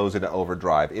just goes into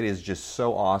overdrive. It is just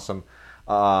so awesome.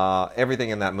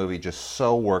 Everything in that movie just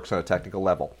so works on a technical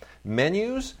level.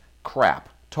 Menus, crap.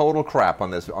 Total crap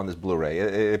on this Blu-ray.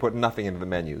 It put nothing into the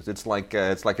menus. It's like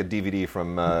a DVD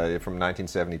from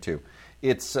 1972.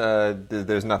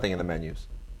 There's nothing in the menus.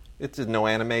 It's no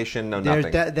animation,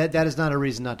 nothing. That is not a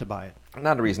reason not to buy it.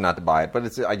 Not a reason not to buy it,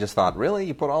 but I just thought, really,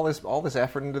 you put all this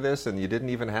effort into this, and you didn't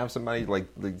even have somebody like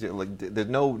there's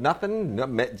nothing.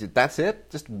 That's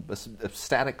it. Just a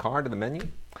static card to the menu.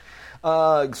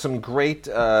 Some great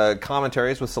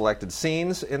commentaries with selected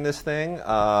scenes in this thing.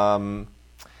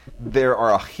 There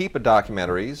are a heap of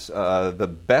documentaries. The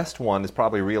best one is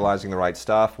probably Realizing the Right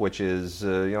Stuff, which is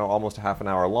almost a half an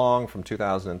hour long from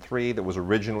 2003 that was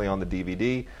originally on the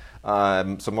DVD.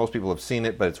 So most people have seen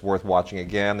it, but it's worth watching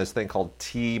again. This thing called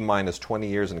T-minus 20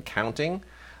 Years and Counting,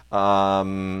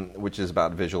 which is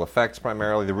about visual effects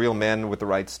primarily. The Real Men with the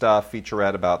Right Stuff,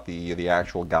 featurette about the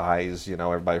actual guys,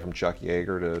 everybody from Chuck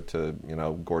Yeager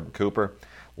to Gordon Cooper.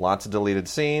 Lots of deleted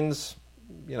scenes,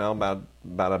 about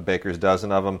a baker's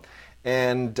dozen of them.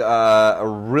 And a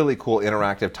really cool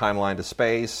interactive timeline to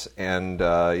space, and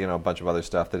a bunch of other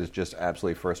stuff that is just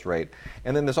absolutely first rate.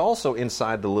 And then there's also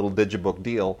inside the little digibook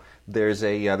deal, there's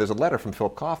a letter from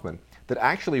Philip Kaufman that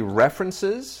actually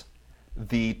references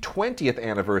the 20th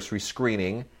anniversary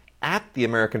screening at the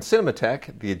American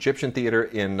Cinematheque, the Egyptian Theater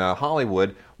in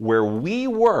Hollywood, where we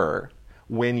were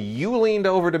when you leaned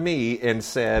over to me and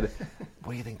said,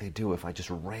 "What do you think they'd do if I just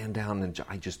ran down and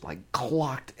I just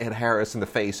clocked Ed Harris in the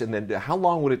face? And then how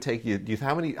long would it take you?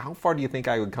 How far do you think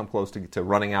I would come close to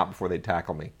running out before they'd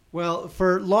tackle me?" Well,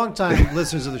 for longtime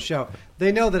listeners of the show,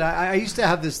 they know that I used to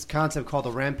have this concept called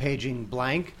the rampaging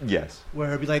blank. Yes. Where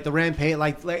it'd be like the rampage,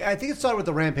 like I think it started with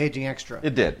the rampaging extra.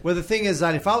 It did. Where the thing is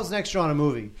that if I was an extra on a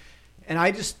movie, and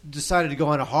I just decided to go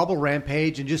on a horrible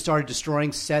rampage and just started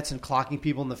destroying sets and clocking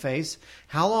people in the face,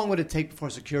 how long would it take before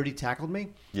security tackled me?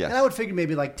 Yes. And I would figure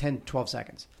maybe 10, 12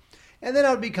 seconds. And then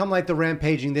I would become like the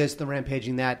rampaging this, the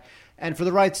rampaging that. And for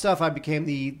the Right Stuff, I became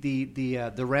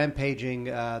the rampaging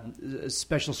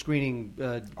special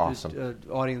screening awesome.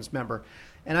 Audience member.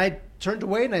 And I turned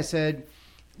away and I said,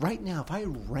 right now, if I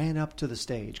ran up to the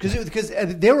stage, because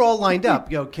they were all lined up.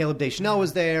 Caleb Deschanel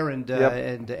was there, and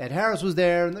Ed Harris was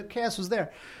there, and the cast was there.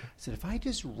 I said, if I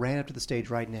just ran up to the stage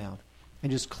right now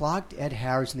and just clocked Ed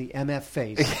Harris in the MF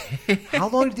face, how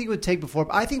long do you think it would take before?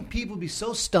 I think people would be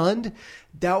so stunned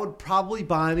that would probably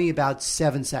buy me about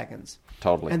 7 seconds.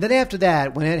 Totally. And then after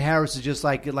that, when Ed Harris is just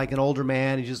like an older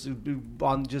man, he's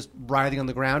just writhing on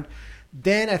the ground,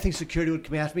 then I think security would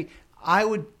come after me.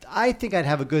 I think I'd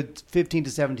have a good 15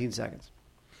 to 17 seconds.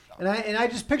 And I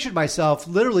just pictured myself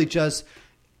literally just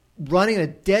running a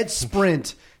dead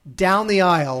sprint down the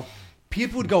aisle.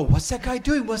 People would go, "What's that guy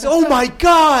doing? Oh my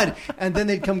God!" And then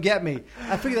they'd come get me.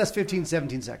 I figure that's 15,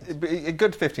 17 seconds. A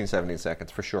good 15, 17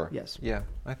 seconds for sure. Yes. Yeah,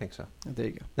 I think so. There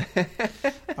you go.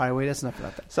 All right, wait, that's enough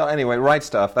about that. So anyway, Right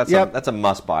Stuff. That's a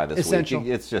must buy this Essential.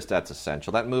 week. That's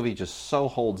essential. That movie just so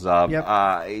holds up. Yep.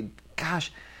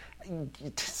 Gosh,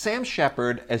 Sam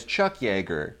Shepard as Chuck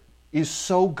Yeager is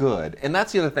so good, and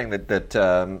that's the other thing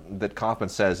that Kaufman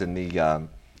says in the.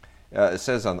 It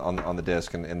says on the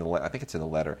disc, and I think it's in the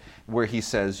letter, where he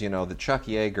says, that Chuck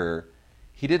Yeager,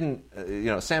 he didn't,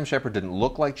 Sam Shepard didn't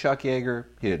look like Chuck Yeager,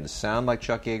 he didn't sound like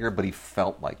Chuck Yeager, but he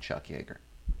felt like Chuck Yeager.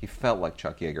 He felt like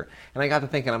Chuck Yeager. And I got to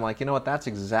thinking, I'm like, you know what, that's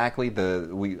exactly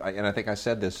and I think I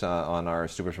said this on our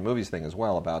Stupid for Movies thing as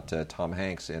well, about Tom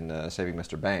Hanks in Saving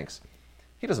Mr. Banks.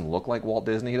 He doesn't look like Walt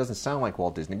Disney, he doesn't sound like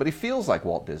Walt Disney, but he feels like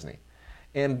Walt Disney.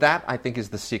 And that, I think, is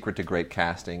the secret to great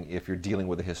casting if you're dealing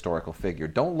with a historical figure.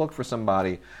 Don't look for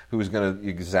somebody who's going to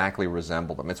exactly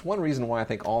resemble them. It's one reason why I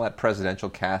think all that presidential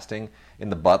casting in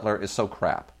The Butler is so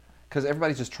crap. Because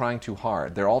everybody's just trying too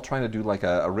hard. They're all trying to do like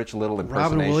a Rich Little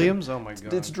impersonation. Robin Williams? Oh, my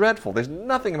God. It's dreadful. There's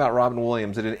nothing about Robin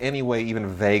Williams that in any way even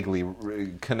vaguely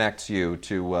connects you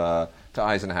to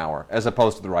Eisenhower, as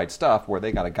opposed to The Right Stuff, where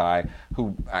they got a guy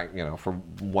who, for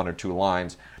one or two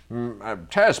lines,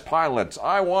 test pilots.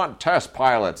 I want test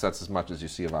pilots. That's as much as you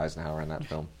see of Eisenhower in that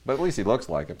film. But at least he looks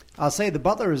like it. I'll say The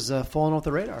Butler is falling off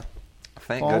the radar.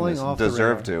 Thank goodness.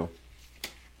 Deserved to.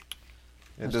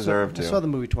 It deserved to. I saw the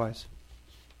movie twice.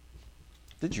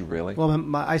 Did you really?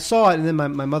 Well, I saw it, and then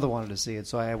my mother wanted to see it,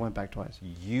 so I went back twice.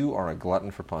 You are a glutton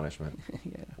for punishment.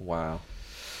 Yeah. Wow.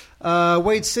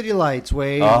 Wade, City Lights.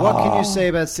 Wade, what can you say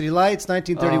about City Lights?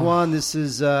 1931. This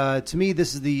is, to me,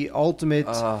 this is the ultimate.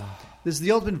 This is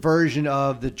the ultimate version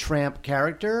of the tramp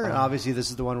character. And obviously, this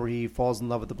is the one where he falls in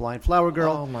love with the blind flower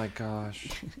girl. Oh my gosh!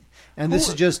 And this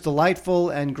is just delightful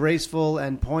and graceful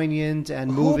and poignant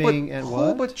and moving.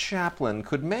 Who but Chaplin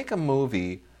could make a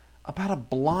movie about a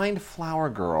blind flower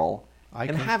girl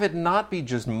and have it not be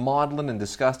just maudlin and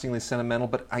disgustingly sentimental,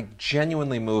 but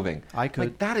genuinely moving? I could.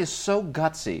 Like, that is so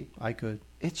gutsy. I could.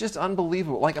 It's just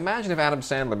unbelievable. Like, imagine if Adam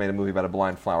Sandler made a movie about a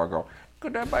blind flower girl.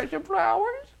 Could I buy some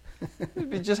flowers? It'd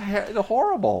be just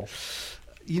horrible.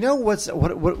 You know what?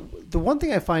 The one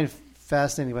thing I find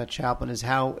fascinating about Chaplin is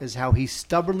how he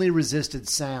stubbornly resisted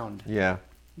sound. Yeah.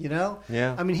 You know?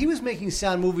 Yeah. I mean, he was making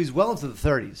sound movies well into the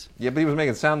 30s. Yeah, but he was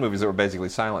making sound movies that were basically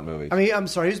silent movies. I mean, I'm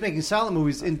sorry, he was making silent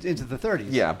movies into the 30s.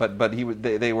 Yeah, but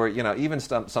they were, even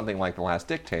something like The Last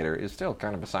Dictator is still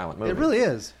kind of a silent movie. It really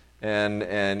is.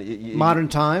 And Modern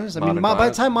Times. By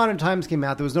the time Modern Times came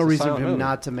out, there was no reason for him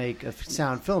not to make a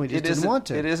sound film. He just didn't want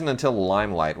to. It isn't until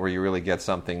Limelight where you really get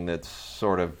something that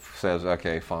sort of says,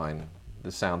 okay, fine,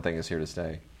 the sound thing is here to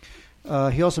stay.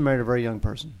 He also married a very young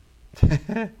person.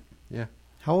 Yeah.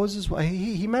 How old was his wife?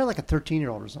 He married like a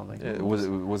 13-year-old or something.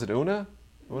 Was it Una?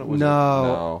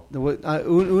 No.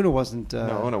 Una wasn't.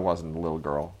 No, Una wasn't a little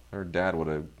girl. Her dad would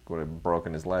have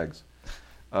broken his legs.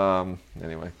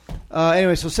 Anyway,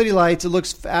 so City Lights, it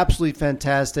looks absolutely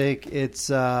fantastic. It's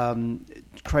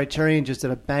Criterion just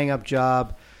did a bang-up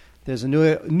job. There's a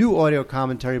new audio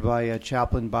commentary by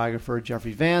Chaplin biographer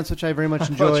Jeffrey Vance, which I very much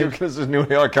enjoyed. This is a new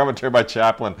audio commentary by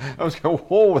Chaplin. I was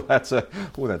going, that's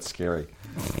scary.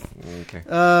 Okay.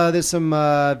 There's some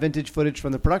vintage footage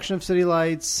from the production of City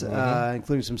Lights,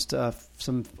 including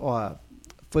some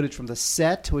footage from the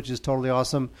set, which is totally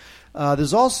awesome.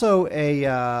 There's also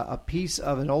a piece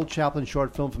of an old Chaplin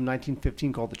short film from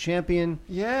 1915 called The Champion.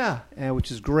 Yeah,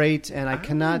 which is great, and I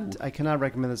cannot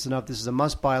recommend this enough. This is a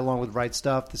must-buy along with Right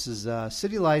Stuff. This is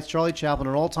City Lights, Charlie Chaplin,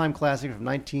 an all-time classic from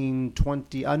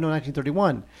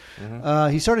 1931.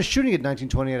 He started shooting it in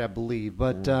 1928, I believe,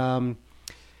 but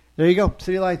there you go.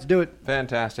 City Lights, do it.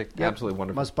 Fantastic. Yep. Absolutely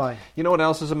wonderful. Must buy. You know what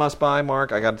else is a must buy,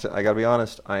 Mark? I got to be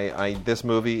honest. This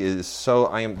movie is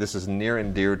this is near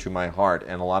and dear to my heart,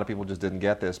 and a lot of people just didn't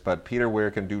get this, but Peter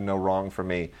Weir Can Do No Wrong for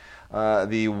me.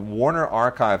 The Warner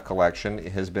Archive collection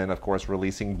has been, of course,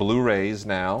 releasing Blu-rays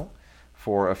now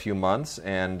for a few months,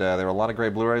 and there are a lot of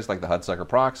great Blu-rays, like the Hudsucker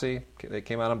Proxy. They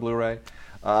came out on Blu-ray,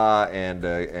 and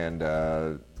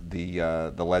the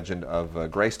Legend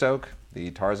of Greystoke, the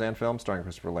Tarzan film starring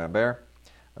Christopher Lambert,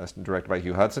 directed by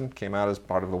Hugh Hudson, came out as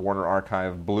part of the Warner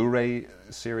Archive Blu-ray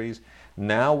series.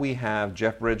 Now we have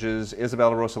Jeff Bridges,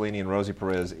 Isabella Rossellini, and Rosie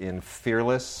Perez in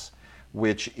Fearless,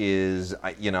 which is,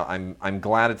 I'm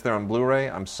glad it's there on Blu-ray.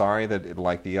 I'm sorry that,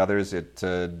 like the others,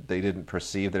 they didn't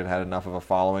perceive that it had enough of a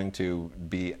following to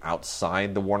be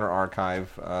outside the Warner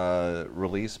Archive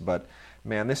release. But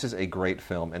man, this is a great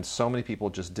film, and so many people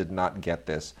just did not get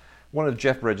this. One of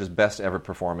Jeff Bridges' best ever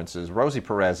performances. Rosie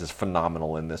Perez is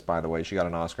phenomenal in this, by the way. She got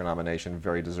an Oscar nomination,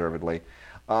 very deservedly.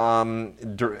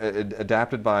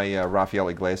 Adapted by Rafael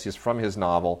Iglesias from his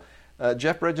novel.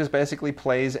 Jeff Bridges basically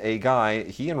plays a guy,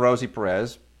 he and Rosie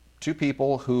Perez, two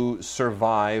people who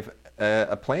survive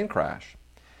a plane crash.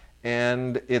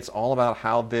 And it's all about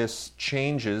how this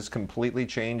completely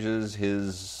changes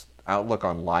his outlook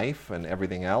on life and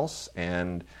everything else,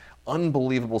 and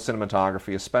unbelievable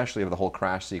cinematography, especially of the whole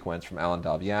crash sequence from Alan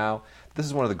Daviau. This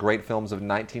is one of the great films of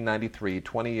 1993,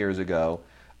 20 years ago,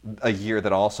 a year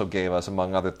that also gave us,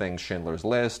 among other things, Schindler's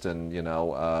List and,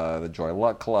 the Joy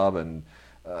Luck Club and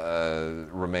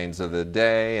Remains of the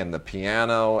Day and The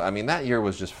Piano. I mean, that year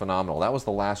was just phenomenal. That was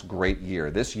the last great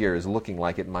year. This year is looking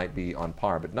like it might be on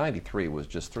par, but 93 was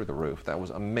just through the roof. That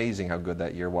was amazing how good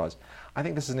that year was. I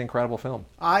think this is an incredible film.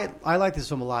 I like this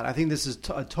film a lot. I think this is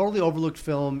a totally overlooked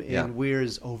film in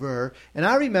Weir's Over. And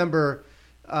I remember,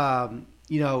 in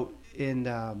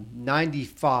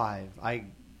 95, I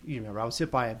was hit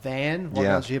by a van.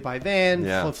 Hit by a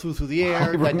van, flew through the air. I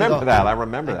remember that. I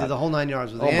did the whole 9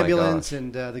 yards with the ambulance,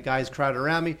 and the guys crowded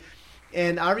around me.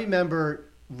 And I remember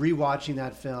rewatching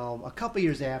that film a couple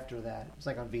years after that. It was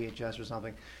like on VHS or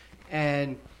something.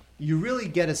 And you really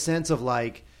get a sense of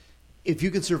like, if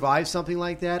you could survive something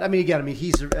like that. I mean, again,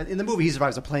 in the movie he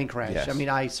survives a plane crash. Yes. I mean,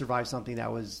 I survived something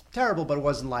that was terrible, but it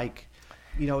wasn't like,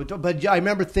 But I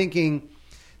remember thinking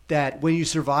that when you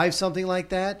survive something like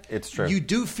that, it's true. You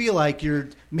do feel like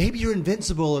maybe you're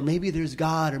invincible, or maybe there's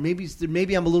God, or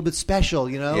maybe I'm a little bit special.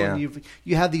 Yeah. And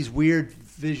you have these weird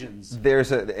visions.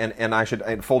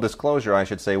 And full disclosure, I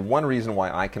should say one reason why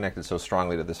I connected so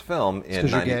strongly to this film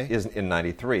in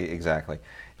 93 exactly.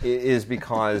 Is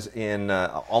because in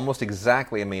almost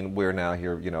exactly, I mean, we're now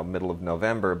here, middle of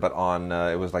November, but on,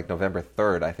 it was like November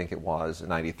 3rd, I think it was,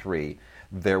 93,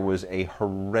 there was a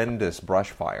horrendous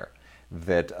brush fire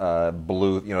that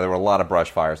blew, there were a lot of brush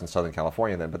fires in Southern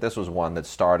California then, but this was one that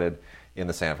started in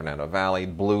the San Fernando Valley,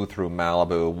 blew through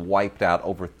Malibu, wiped out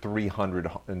over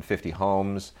 350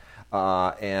 homes.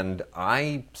 And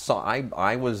I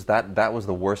was that was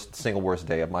the single worst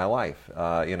day of my life.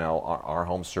 Our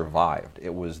home survived.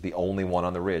 It was the only one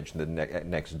on the ridge. The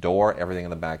next door, everything in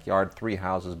the backyard, 3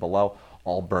 houses below,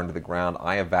 all burned to the ground.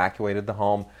 I evacuated the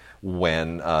home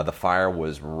when the fire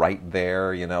was right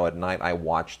there. At night I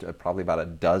watched probably about a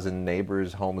dozen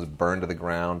neighbors' homes burn to the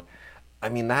ground. I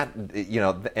mean, that,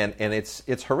 and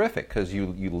it's horrific because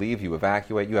you leave, you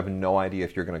evacuate, you have no idea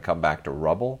if you're going to come back to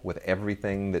rubble with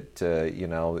everything that,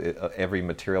 every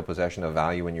material possession of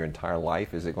value in your entire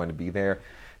life. Is it going to be there?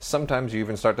 Sometimes you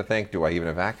even start to think, do I even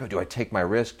evacuate? Do I take my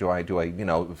risk? Do I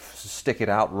stick it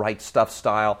out right stuff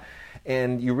style?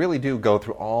 And you really do go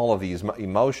through all of these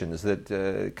emotions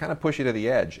that kind of push you to the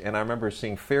edge. And I remember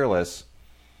seeing Fearless.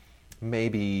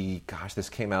 Maybe, this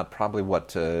came out probably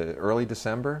early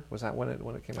December? Was that when it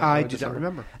came out? I do not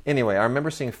remember. Anyway, I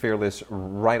remember seeing Fearless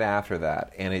right after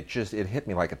that, and it hit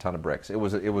me like a ton of bricks. It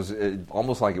was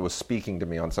almost like it was speaking to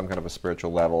me on some kind of a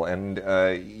spiritual level. And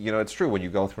it's true, when you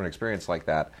go through an experience like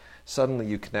that, suddenly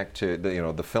you connect to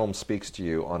the film speaks to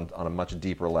you on a much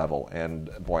deeper level. And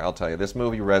boy, I'll tell you, this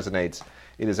movie resonates.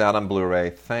 It is out on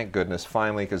Blu-ray, thank goodness,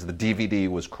 finally, because the DVD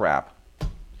was crap.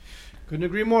 Couldn't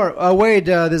agree more. Wade,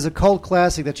 there's a cult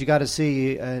classic that you got to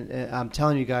see. I'm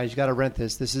telling you guys, you got to rent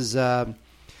this. This is,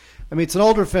 it's an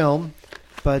older film,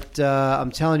 but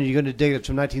I'm telling you, you're going to dig it. It's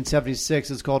from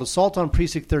 1976. It's called Assault on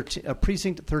Precinct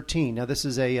 13. Now, this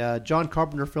is a John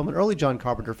Carpenter film, an early John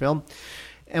Carpenter film.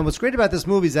 And what's great about this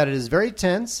movie is that it is very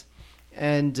tense.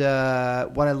 And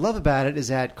what I love about it is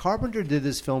that Carpenter did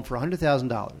this film for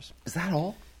 $100,000. Is that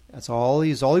all? That's all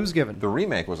he was given. The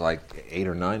remake was like $8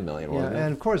 or $9 million, wasn't it?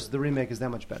 And of course the remake is that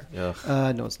much better.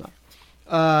 Yeah. No, it's not.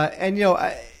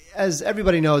 As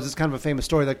everybody knows, it's kind of a famous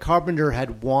story that Carpenter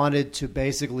had wanted to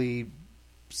basically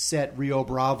set Rio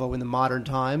Bravo in the modern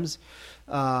times,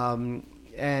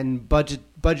 and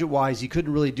budget-wise, he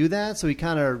couldn't really do that, so he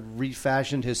kind of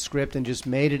refashioned his script and just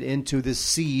made it into this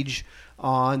siege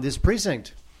on this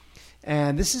precinct.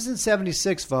 And this is in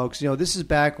 76, folks. This is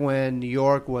back when New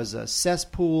York was a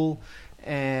cesspool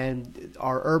and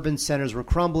our urban centers were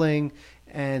crumbling,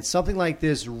 and something like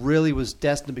this really was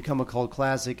destined to become a cult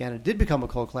classic, and it did become a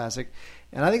cult classic.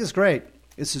 And I think it's great.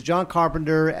 This is John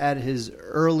Carpenter at his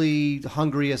early,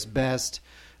 hungriest best.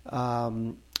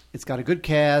 It's got a good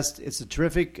cast. It's a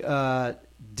terrific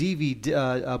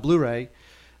DVD, Blu-ray.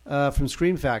 from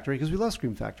Scream Factory, because we love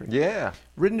Scream Factory. Yeah.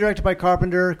 Written and directed by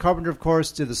Carpenter. Carpenter, of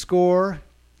course, did the score.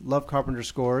 Love Carpenter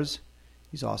scores.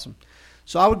 He's awesome.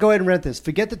 So I would go ahead and rent this.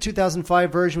 Forget the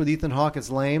 2005 version with Ethan Hawke. It's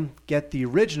lame. Get the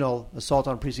original Assault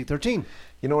on Precinct 13.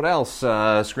 You know what else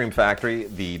Scream Factory,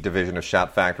 the division of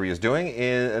Shout Factory, is doing?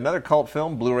 Another cult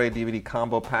film, Blu-ray DVD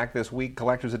combo pack this week,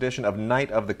 collector's edition of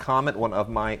Night of the Comet, one of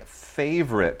my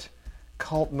favorite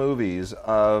cult movies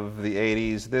of the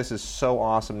 80s. This is so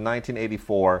awesome.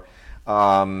 1984.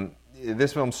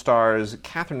 This film stars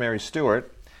Catherine Mary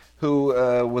Stewart, who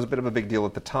was a bit of a big deal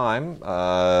at the time.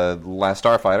 Last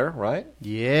Starfighter, right?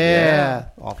 Yeah.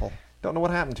 Awful. Don't know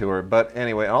what happened to her, but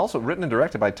anyway, also written and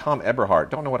directed by Tom Eberhardt.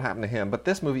 Don't know what happened to him, but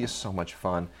this movie is so much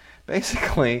fun.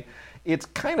 Basically, it's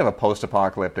kind of a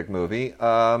post-apocalyptic movie.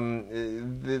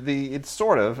 It's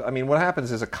sort of. I mean, what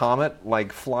happens is a comet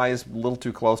flies a little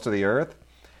too close to the Earth,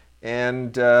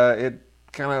 and it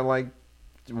kind of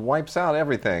wipes out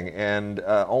everything, and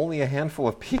only a handful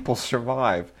of people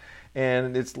survive.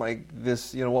 And it's like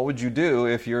this. What would you do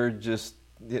if you're just?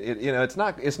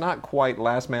 It's not quite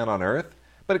Last Man on Earth.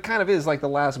 But it kind of is like the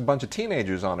last bunch of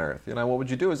teenagers on Earth. What would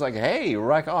you do is hey,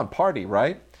 rock on, party,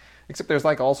 right? Except there's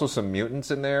also some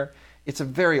mutants in there. It's a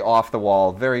very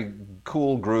off-the-wall, very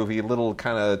cool, groovy, little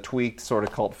kind of tweaked sort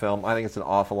of cult film. I think it's an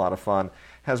awful lot of fun.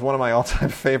 Has one of my all-time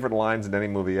favorite lines in any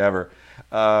movie ever,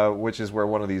 which is where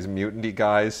one of these mutant-y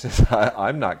guys says,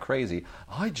 I'm not crazy,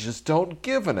 I just don't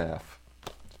give an F.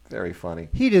 It's very funny.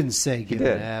 He didn't say give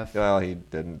an F. Well, he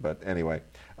didn't, but anyway.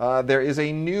 There is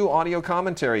a new audio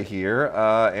commentary here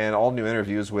and all new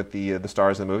interviews with the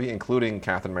stars of the movie, including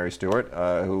Catherine Mary Stewart,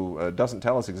 who doesn't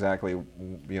tell us exactly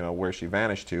where she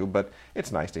vanished to, but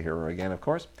it's nice to hear her again, of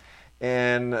course.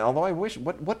 And although I wish,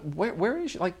 where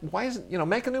is she? Why isn't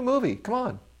make a new movie? Come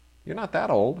on, you're not that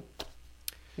old.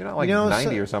 You're not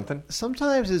 90 or something.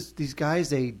 Sometimes it's these guys,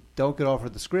 they don't get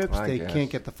offered the scripts, they guess. can't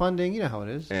get the funding. You know how it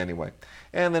is. Anyway,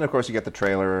 and then of course you get the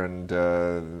trailer, and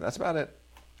that's about it.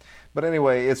 But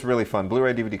anyway, it's really fun.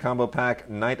 Blu-ray DVD combo pack,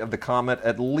 Night of the Comet.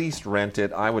 At least rent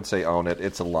it. I would say own it.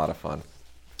 It's a lot of fun.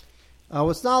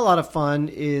 What's not a lot of fun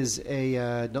is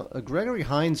a Gregory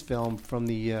Hines film from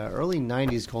the early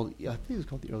 90s called, I think it was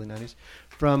called the early 90s,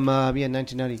 from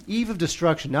 1990, Eve of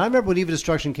Destruction. Now, I remember when Eve of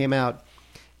Destruction came out,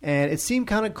 and it seemed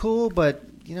kind of cool, but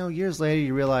years later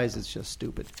you realize it's just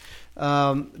stupid.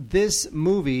 This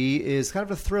movie is kind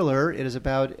of a thriller. It is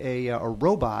about a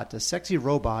robot, a sexy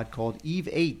robot called Eve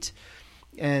 8.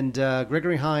 And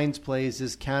Gregory Hines plays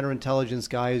this counterintelligence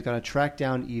guy who's going to track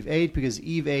down Eve 8 because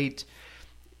Eve 8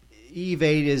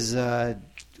 is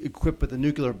equipped with a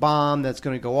nuclear bomb that's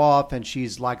going to go off, and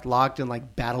she's locked in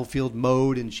battlefield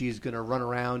mode, and she's going to run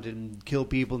around and kill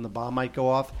people, and the bomb might go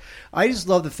off. I just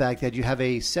love the fact that you have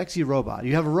a sexy robot.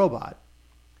 You have a robot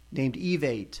named Eve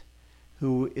 8.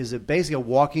 Who is basically a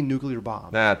walking nuclear bomb.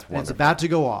 That's wonderful. And it's about to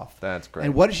go off. That's great.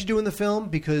 And what does she do in the film?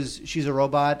 Because she's a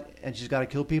robot and she's got to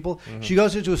kill people. Mm-hmm. She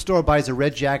goes into a store, buys a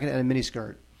red jacket and a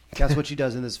miniskirt. That's what she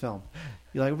does in this film.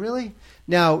 You're like, really?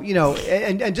 Now,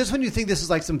 and just when you think this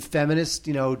is some feminist,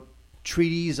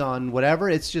 treatise on whatever,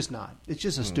 it's just not. It's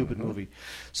just a stupid movie.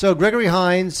 So Gregory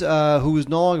Hines, who is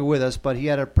no longer with us, but he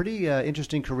had a pretty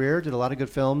interesting career, did a lot of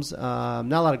good films.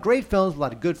 Not a lot of great films, but a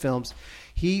lot of good films.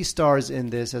 He stars in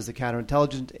this as the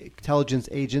counterintelligence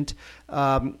agent.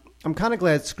 I'm kind of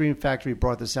glad Scream Factory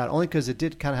brought this out, only because it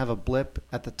did kind of have a blip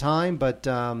at the time, but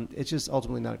it's just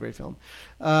ultimately not a great film.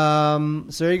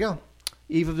 So there you go.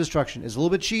 Eve of Destruction is a little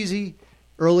bit cheesy,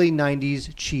 early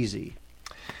 90s cheesy.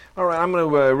 All right, I'm going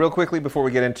to, real quickly, before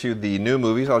we get into the new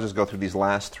movies, I'll just go through these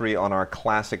last three on our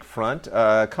classic front.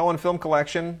 Cohen Film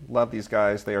Collection, love these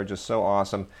guys. They are just so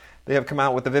awesome. They have come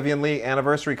out with the Vivien Leigh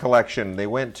Anniversary Collection. They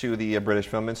went to the British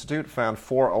Film Institute, found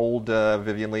 4 old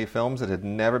Vivien Leigh films that had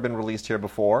never been released here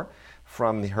before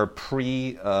from her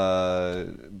pre-Gone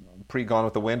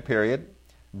with the Wind period.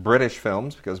 British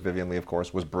films, because Vivien Leigh, of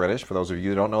course, was British. For those of you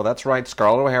who don't know, that's right.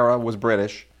 Scarlett O'Hara was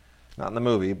British. Not in the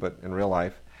movie, but in real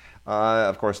life.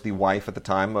 Of course, the wife at the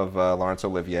time of Laurence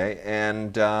Olivier.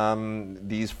 And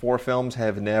these 4 films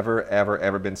have never, ever,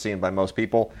 ever been seen by most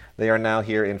people. They are now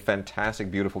here in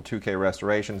fantastic, beautiful 2K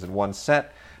restorations in one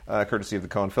set, courtesy of the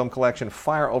Cohen Film Collection.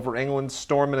 Fire Over England,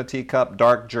 Storm in a Teacup,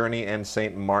 Dark Journey, and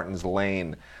St. Martin's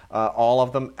Lane. All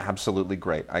of them absolutely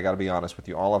great. I got to be honest with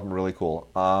you. All of them really cool.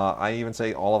 I even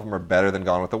say all of them are better than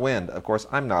Gone with the Wind. Of course,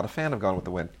 I'm not a fan of Gone with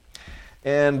the Wind.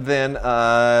 And then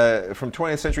from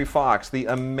 20th Century Fox, the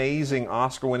amazing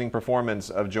Oscar-winning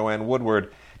performance of Joanne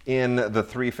Woodward in The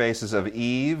Three Faces of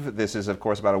Eve. This is, of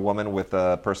course, about a woman with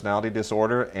a personality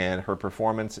disorder, and her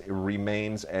performance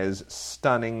remains as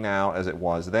stunning now as it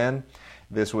was then.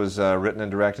 This was written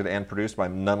and directed and produced by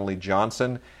Nunnally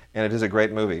Johnson, And it is a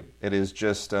great movie. It is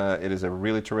just, it is a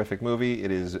really terrific movie.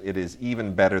 It is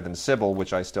even better than Sybil,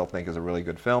 which I still think is a really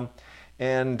good film.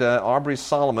 And Aubrey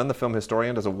Solomon, the film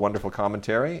historian, does a wonderful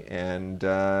commentary. And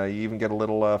you even get a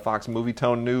little Fox Movie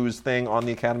Tone News thing on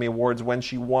the Academy Awards when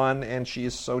she won, and she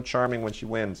is so charming when she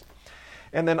wins.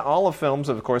 And then Olive Films,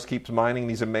 of course, keeps mining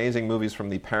these amazing movies from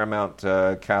the Paramount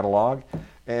catalog.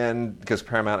 And because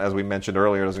Paramount, as we mentioned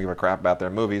earlier, doesn't give a crap about their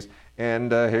movies.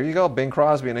 And here you go, Bing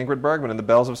Crosby and Ingrid Bergman in The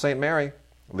Bells of St. Mary.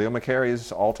 Leo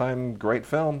McCarey's all-time great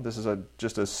film. This is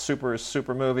just a super,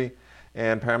 super movie.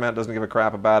 And Paramount doesn't give a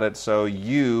crap about it, so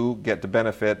you get to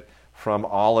benefit from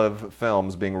Olive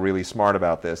Films being really smart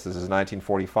about this. This is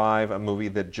 1945, a movie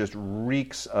that just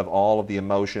reeks of all of the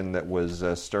emotion that was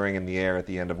stirring in the air at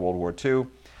the end of World War II.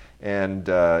 And,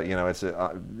 it's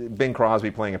Bing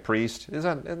Crosby playing a priest.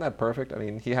 Isn't that perfect? I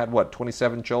mean, he had,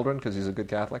 27 children because he's a good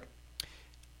Catholic?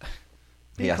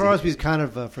 Bing Crosby's kind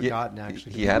of forgotten,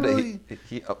 actually. He had really?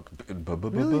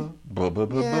 Really?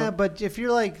 Yeah, but if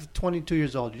you're like 22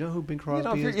 years old, you know who Bing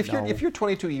Crosby is? If you're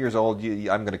 22 years old, I'm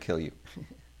going to kill you.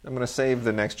 I'm going to save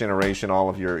the next generation all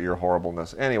of your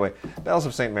horribleness. Anyway, Bells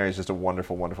of St. Mary is just a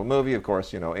wonderful, wonderful movie. Of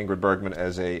course, Ingrid Bergman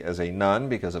as a nun,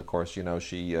 because of course, she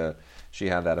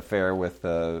had that affair with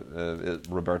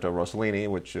Roberto Rossellini,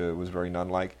 which was very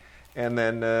nun-like. And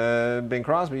then Bing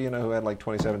Crosby, who had like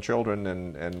 27 children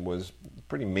and was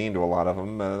pretty mean to a lot of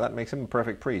them. That makes him a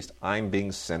perfect priest. I'm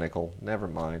being cynical. Never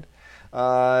mind.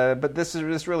 But this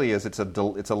really is. It's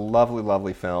a lovely,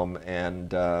 lovely film,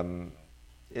 and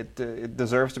it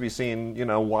deserves to be seen,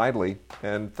 widely.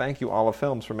 And thank you, Olive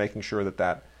Films, for making sure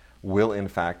that will in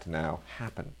fact now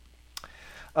happen.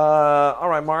 All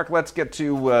right, Mark. Let's get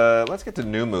to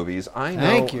new movies. I know.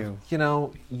 Thank you.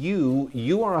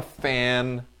 You are a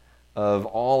fan of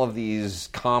all of these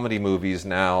comedy movies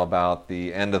now about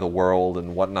the end of the world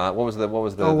and whatnot. What was the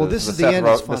this is the end.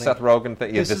 It's funny. The Seth Rogen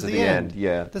thing. This is the end.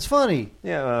 Yeah, that's funny.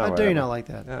 Yeah, how dare you not like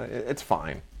that? It's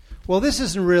fine. Well, this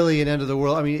isn't really an end of the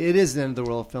world. I mean, it is an end of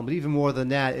the world film, but even more than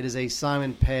that, it is a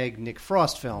Simon Pegg, Nick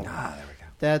Frost film. Ah, there we go.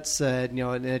 That's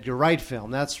an Edgar Wright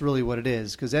film. That's really what it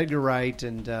is, because Edgar Wright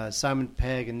and Simon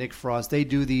Pegg and Nick Frost, they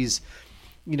do these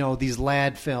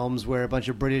lad films where a bunch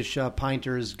of British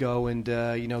pinters go and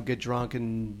get drunk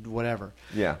and whatever.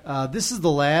 Yeah. This is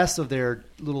the last of their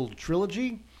little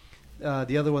trilogy.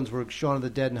 The other ones were Shaun of the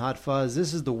Dead and Hot Fuzz.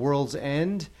 This is The World's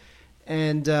End,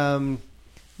 and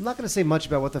I'm not going to say much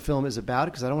about what the film is about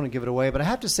because I don't want to give it away. But I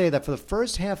have to say that for the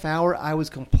first half hour, I was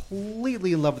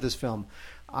completely in love with this film.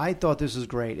 I thought this was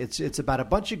great. It's about a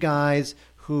bunch of guys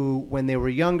who, when they were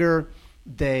younger,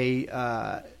 they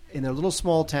in their little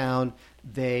small town,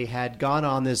 they had gone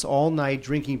on this all-night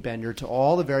drinking bender to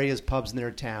all the various pubs in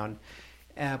their town,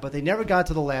 but they never got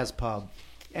to the last pub.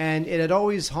 And it had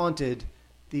always haunted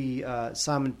the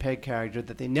Simon Pegg character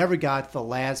that they never got to the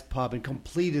last pub and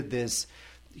completed this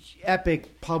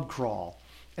epic pub crawl.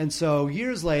 And so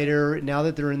years later, now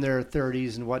that they're in their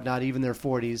 30s and whatnot, even their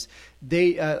 40s,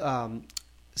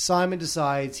 Simon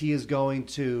decides he is going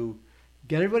to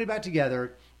get everybody back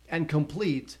together and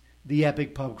complete the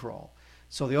epic pub crawl.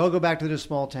 So they all go back to their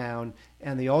small town,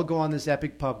 and they all go on this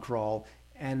epic pub crawl.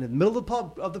 And in the middle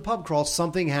of the pub crawl,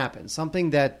 something happens.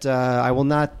 Something that I will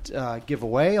not give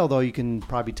away, although you can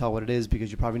probably tell what it is because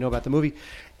you probably know about the movie.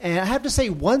 And I have to say,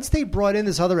 once they brought in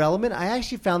this other element, I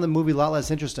actually found the movie a lot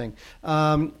less interesting.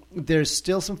 There's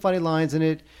still some funny lines in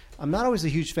it. I'm not always a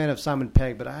huge fan of Simon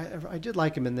Pegg, but I did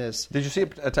like him in this. Did you see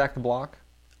Attack the Block?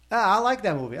 I like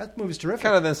that movie. That movie's terrific.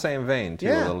 Kind of in the same vein, too,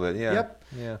 a little bit. Yeah. Yep.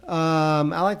 Yeah.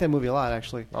 I like that movie a lot,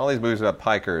 actually. All these movies about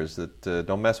pikers that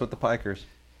don't mess with the pikers.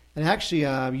 And actually,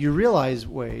 you realize,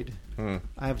 Wade,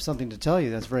 I have something to tell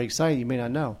you that's very exciting. You may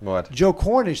not know. What? Joe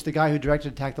Cornish, the guy who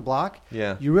directed Attack the Block,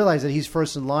 yeah. You realize that he's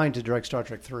first in line to direct Star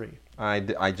Trek 3.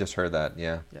 I just heard that,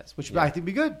 yeah. Yes, which I think would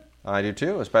be good. I do,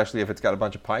 too, especially if it's got a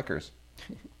bunch of pikers.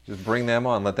 Just bring them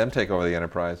on. Let them take over the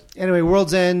Enterprise. Anyway,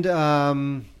 World's End,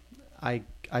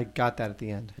 I got that at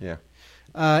the end. Yeah.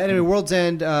 Anyway, World's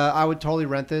End, I would totally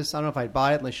rent this. I don't know if I'd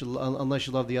buy it unless you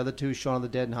love the other two, Shaun of the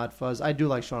Dead and Hot Fuzz. I do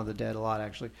like Shaun of the Dead a lot,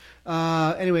 actually.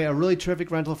 Anyway, a really terrific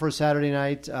rental for a Saturday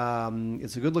night.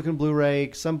 It's a good-looking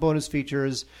Blu-ray, some bonus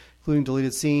features, including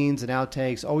deleted scenes and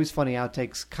outtakes, always funny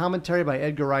outtakes. Commentary by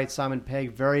Edgar Wright, Simon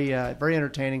Pegg, very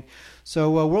entertaining.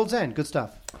 So, World's End, good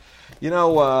stuff.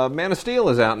 Man of Steel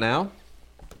is out now.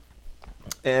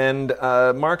 And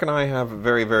Mark and I have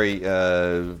very, very...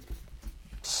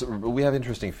 we have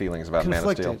interesting feelings about Man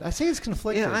of Steel. I say it's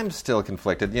conflicted. Yeah, I'm still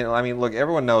conflicted. Look,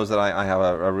 everyone knows that I have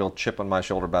a real chip on my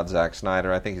shoulder about Zack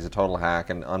Snyder. I think he's a total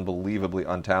hack and unbelievably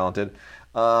untalented.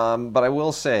 But I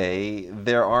will say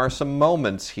there are some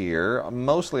moments here.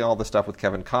 Mostly all the stuff with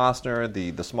Kevin Costner,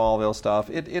 the Smallville stuff.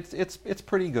 It's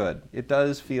pretty good. It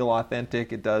does feel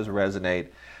authentic. It does resonate.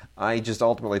 I just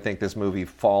ultimately think this movie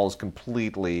falls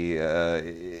completely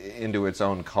into its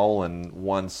own colon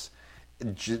once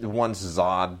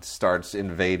Zod starts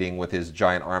invading with his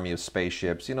giant army of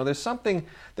spaceships.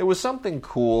 There was something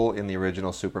cool in the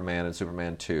original Superman and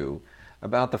Superman 2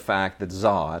 about the fact that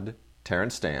Zod,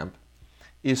 Terrence Stamp,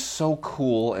 is so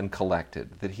cool and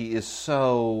collected, that he is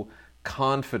so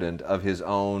confident of his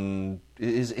own.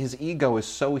 His ego is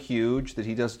so huge that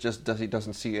he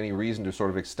doesn't see any reason to sort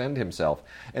of extend himself.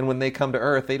 And when they come to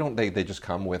Earth, they just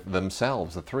come with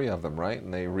themselves, the three of them, right?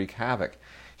 And they wreak havoc.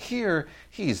 Here,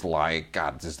 he's like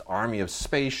got this army of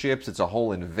spaceships. It's a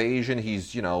whole invasion.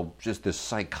 He's, just this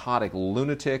psychotic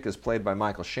lunatic, as played by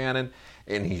Michael Shannon,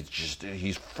 and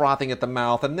he's frothing at the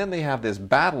mouth. And then they have this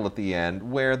battle at the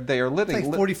end where they are literally... It's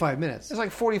like 45 minutes. It's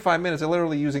like 45 minutes. They're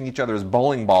literally using each other as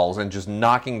bowling balls and just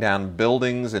knocking down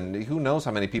buildings, and who knows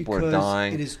how many people are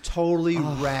dying. It is totally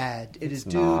rad. It is,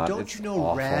 dude, don't you know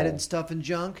awful. Rad and stuff and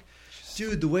junk?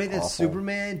 Dude, the way that awful.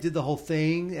 Superman did the whole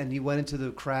thing, and he went into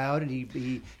the crowd, and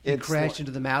he crashed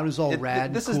into the mountain. It was all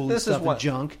rad and cool and stuff and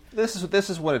junk. This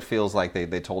is what it feels like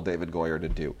they told David Goyer to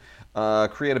do.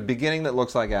 Create a beginning that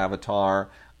looks like Avatar,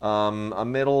 a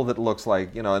middle that looks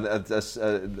like,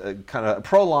 a kind of a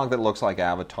prologue that looks like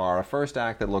Avatar, a first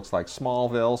act that looks like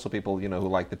Smallville, so people, who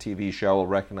like the TV show will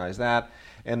recognize that,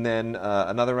 and then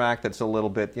another act that's a little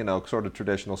bit, sort of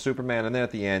traditional Superman, and then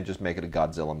at the end just make it a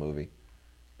Godzilla movie.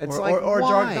 It's or a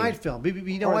Dark Knight film.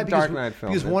 You know why?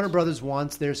 Because Warner Brothers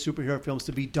wants their superhero films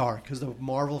to be dark, because the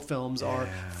Marvel films are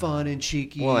fun and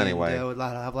cheeky and have a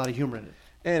lot of humor in it.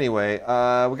 Anyway,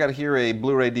 we got here a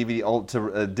Blu-ray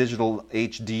DVD digital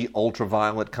HD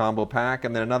ultraviolet combo pack,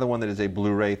 and then another one that is a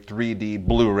Blu-ray 3D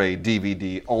Blu-ray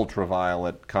DVD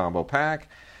ultraviolet combo pack.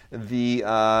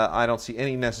 I don't see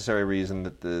any necessary reason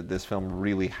that this film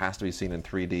really has to be seen in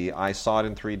 3D. I saw it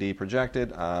in 3D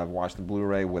projected. Watched the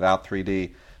Blu-ray without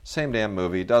 3D. Same damn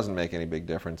movie. Doesn't make any big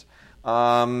difference.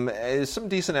 Some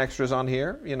decent extras on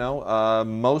here,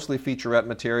 mostly featurette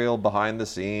material, behind the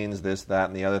scenes, this, that,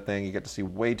 and the other thing. You get to see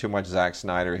way too much Zack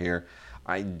Snyder here,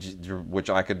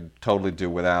 which I could totally do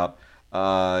without.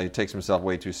 He takes himself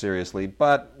way too seriously.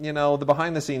 But, the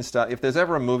behind-the-scenes stuff, if there's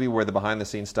ever a movie where the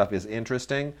behind-the-scenes stuff is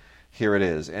interesting, here it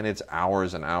is. And it's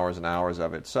hours and hours and hours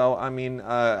of it. So,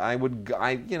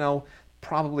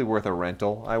 probably worth a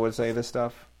rental, I would say, this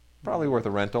stuff. Probably worth a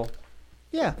rental.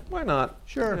 Yeah. Why not?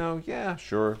 Sure. Yeah,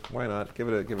 sure. Why not? Give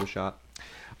it a shot.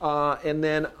 And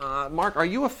then, Mark, are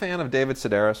you a fan of David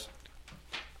Sedaris?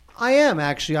 I am,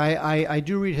 actually. I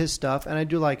do read his stuff, and I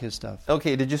do like his stuff.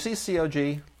 Okay, did you see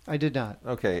COG? I did not.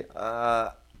 Okay.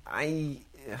 I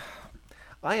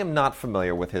am not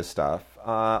familiar with his stuff.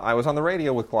 I was on the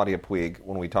radio with Claudia Puig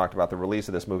when we talked about the release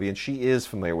of this movie, and she is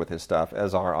familiar with his stuff,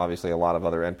 as are obviously a lot of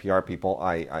other NPR people.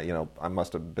 I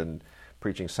must have been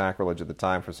preaching sacrilege at the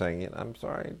time for saying, I'm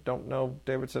sorry, don't know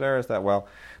David Sedaris that well.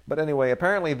 But anyway,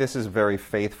 apparently this is very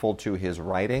faithful to his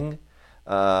writing,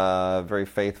 very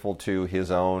faithful to his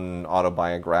own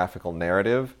autobiographical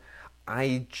narrative.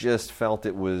 I just felt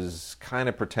it was kind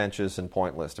of pretentious and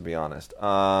pointless, to be honest.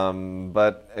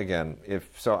 But again,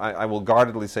 I will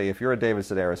guardedly say, if you're a David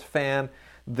Sedaris fan,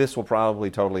 this will probably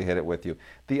totally hit it with you.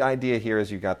 The idea here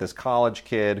is you've got this college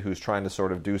kid who's trying to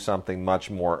sort of do something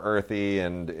much more earthy,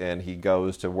 and he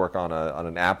goes to work on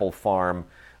an apple farm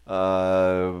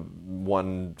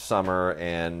one summer,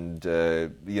 and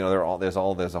there's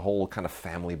a whole kind of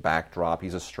family backdrop.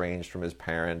 He's estranged from his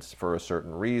parents for a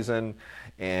certain reason,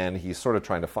 and he's sort of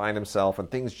trying to find himself,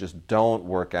 and things just don't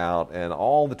work out, and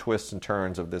all the twists and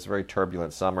turns of this very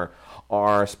turbulent summer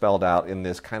are spelled out in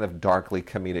this kind of darkly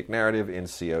comedic narrative in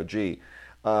COG.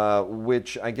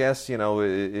 Which I guess,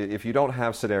 if you don't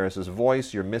have Sedaris'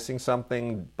 voice, you're missing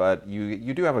something, but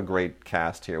you do have a great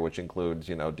cast here, which includes,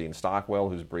 Dean Stockwell,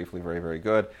 who's briefly very, very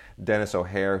good, Dennis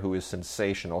O'Hare, who is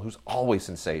sensational, who's always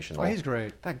sensational. Oh, he's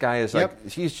great. That guy is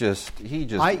he just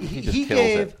kills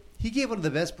it. He gave one of the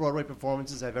best Broadway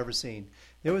performances I've ever seen.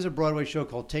 There was a Broadway show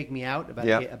called Take Me Out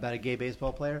about a gay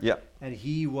baseball player. Yep. And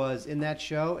he was in that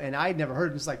show, and I'd never heard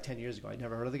him. This was like 10 years ago. I'd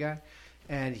never heard of the guy.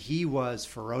 And he was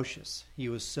ferocious. He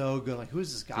was so good. Like,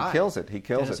 who's this guy? He kills it.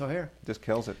 Dennis O'Hare. Just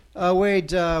kills it.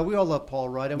 Wade, we all love Paul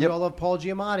Rudd, and we all love Paul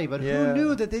Giamatti, but who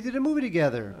knew that they did a movie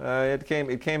together? It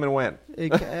came and went.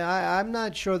 I'm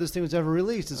not sure this thing was ever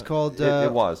released. It's called...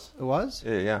 It was. It was?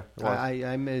 Yeah,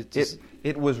 it was.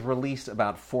 It was released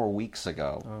about 4 weeks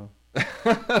ago. Oh.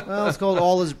 Well, it's called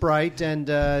All Is Bright, and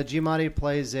Giamatti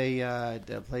plays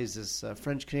this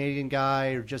French-Canadian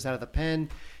guy just out of the pen.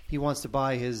 he wants to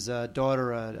buy his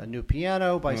daughter a new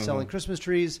piano by selling Christmas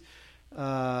trees.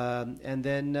 And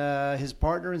then his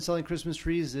partner in selling Christmas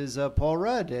trees is Paul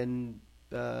Rudd, and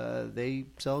they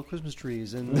sell Christmas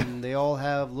trees, and they all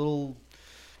have little.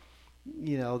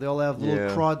 They all have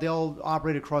little they all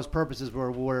operate at cross purposes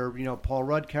where Paul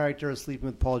Rudd character is sleeping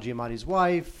with Paul Giamatti's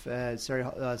wife.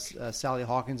 Sally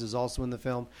Hawkins is also in the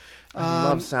film. I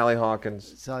love Sally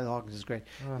Hawkins. Sally Hawkins is great.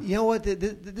 You know what?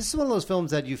 This is one of those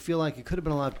films that you feel like it could have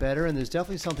been a lot better, and there's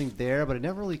definitely something there, but it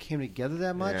never really came together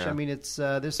that much. Yeah. I mean, it's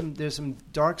there's some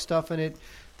dark stuff in it.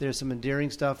 There's some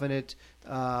endearing stuff in it.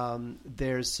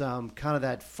 There's some kind of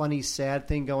that funny, sad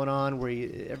thing going on where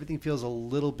everything feels a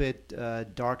little bit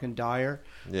dark and dire.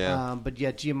 Yeah. But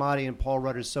yet Giamatti and Paul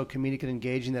Rudd are so comedic and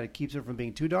engaging that it keeps it from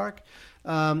being too dark.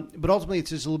 But ultimately,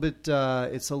 it's just a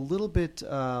little bit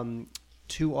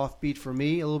too offbeat for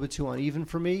me, a little bit too uneven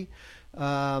for me.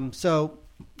 So,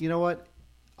 you know what?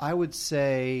 I would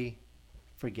say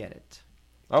forget it.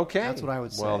 Okay. That's what I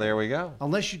would say. Well, there we go.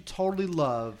 Unless you totally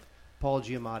love Paul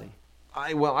Giamatti.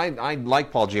 I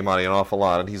like Paul Giamatti an awful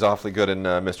lot, and he's awfully good in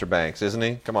Mr. Banks, isn't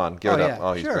he? Come on, give it up. Yeah,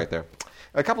 Oh, he's sure. great there.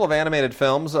 A couple of animated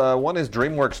films. One is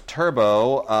DreamWorks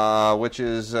Turbo, which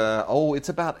is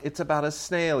it's about a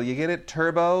snail. You get it?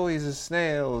 Turbo. He's a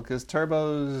snail because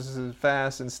Turbo's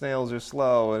fast and snails are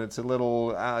slow, and it's a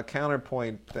little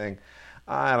counterpoint thing.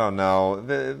 I don't know.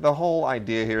 The whole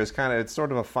idea here is it's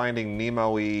sort of a Finding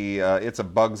Nemo-y. It's a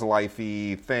Bugs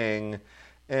Life-y thing,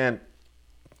 and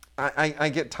I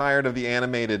get tired of the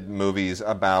animated movies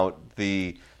about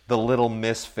the little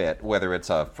misfit, whether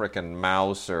it's a frickin'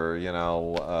 mouse or,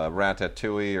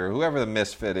 Ratatouille or whoever the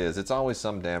misfit is. It's always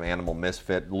some damn animal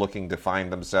misfit looking to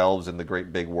find themselves in the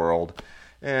great big world.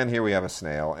 And here we have a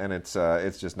snail, and it's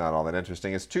just not all that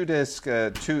interesting. It's two discs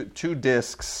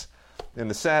in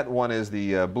the set. One is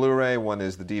the Blu-ray, one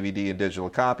is the DVD and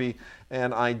digital copy.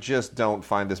 And I just don't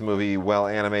find this movie well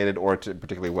animated or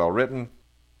particularly well written.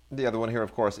 The other one here,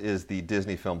 of course, is the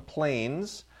Disney film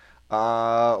Planes,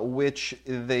 which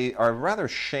they are rather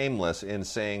shameless in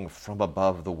saying from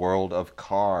above the world of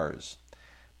Cars.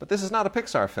 But this is not a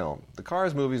Pixar film. The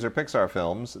Cars movies are Pixar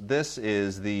films. This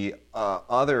is the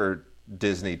other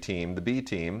Disney team, the B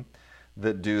team,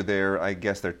 that do their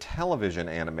television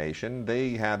animation.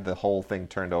 They had the whole thing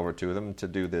turned over to them to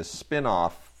do this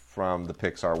spin-off from the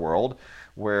Pixar world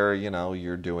where,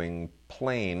 you're doing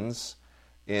planes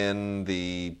in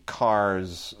the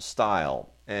Cars style.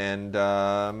 And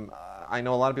I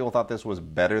know a lot of people thought this was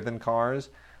better than Cars.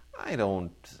 I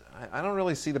don't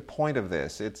really see the point of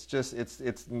this. It's just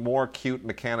it's more cute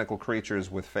mechanical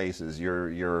creatures with faces.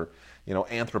 You're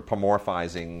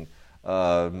anthropomorphizing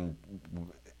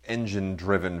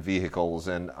engine-driven vehicles,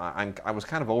 and I was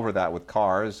kind of over that with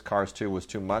Cars. Cars 2 was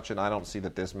too much, and I don't see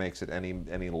that this makes it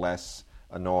any less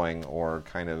annoying or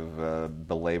kind of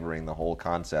belaboring the whole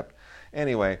concept.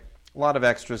 Anyway, a lot of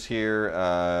extras here,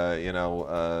 all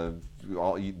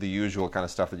the usual kind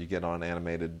of stuff that you get on an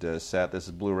animated set. This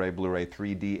is Blu-ray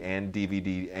 3D and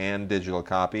DVD and digital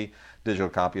copy. Digital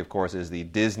copy, of course, is the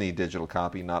Disney digital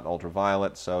copy, not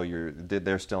Ultraviolet, so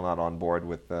they're still not on board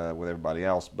with everybody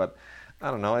else. But I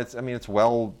don't know. It's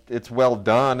well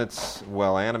done. It's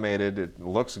well animated. It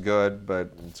looks good,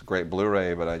 but it's a great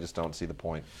Blu-ray. But I just don't see the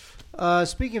point.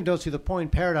 Speaking of Don't See the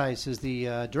Point, Paradise is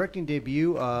the directing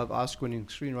debut of Oscar-winning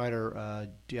screenwriter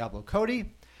Diablo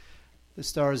Cody. This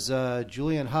stars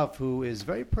Julianne Hough, who is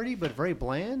very pretty but very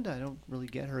bland. I don't really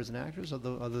get her as an actress,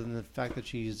 other than the fact that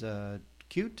she's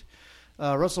cute.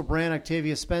 Russell Brand,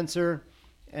 Octavia Spencer,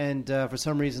 and for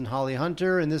some reason Holly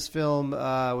Hunter. In this film,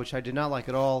 which I did not like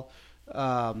at all,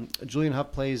 Julianne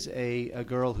Hough plays a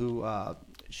girl who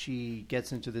she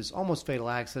gets into this almost fatal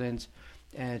accident,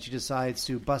 and she decides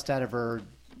to bust out of her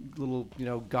little,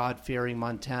 God-fearing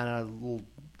Montana,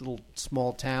 little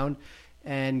small town,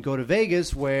 and go to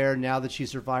Vegas, where now that she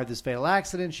survived this fatal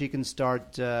accident, she can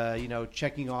start,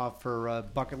 checking off her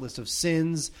bucket list of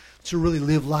sins to really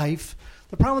live life.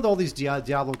 The problem with all these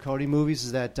Diablo Cody movies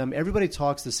is that everybody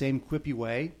talks the same quippy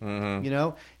way,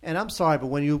 And I'm sorry, but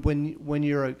when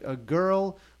you're a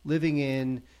girl living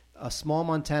in a small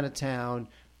Montana town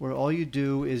where all you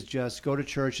do is just go to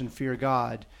church and fear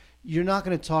God, you're not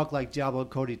going to talk like Diablo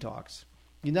Cody talks.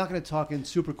 You're not going to talk in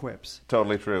super quips.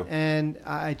 Totally true. And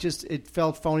it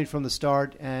felt phony from the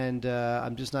start, and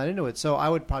I'm just not into it. So I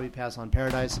would probably pass on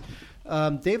Paradise.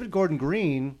 David Gordon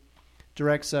Green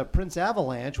directs Prince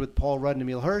Avalanche with Paul Rudd and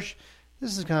Emile Hirsch.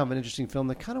 This is kind of an interesting film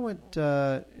that kind of went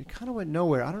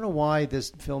nowhere. I don't know why this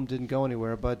film didn't go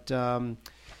anywhere, but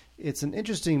it's an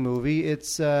interesting movie.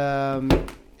 It's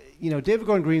David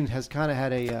Gordon Green has kind of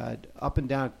had a up and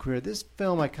down career. This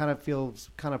film I kind of feel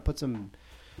puts him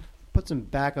puts him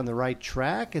back on the right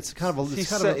track. It's kind of a...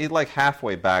 He's like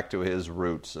halfway back to his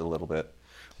roots a little bit.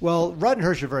 Well, Rudd and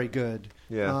Hirsch are very good.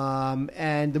 Yeah.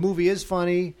 And the movie is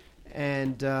funny,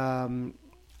 and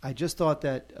I just thought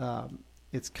that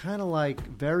it's kind of like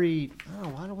very, I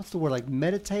don't know, what's the word, like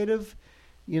meditative,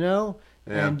 you know?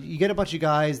 Yeah. And you get a bunch of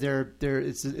guys,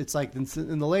 it's like in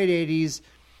the late 80s,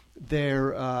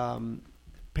 they're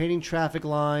painting traffic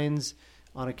lines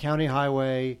on a county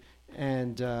highway,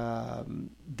 and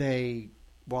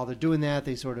while they're doing that,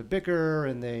 they sort of bicker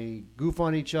and they goof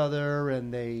on each other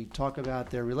and they talk about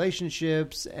their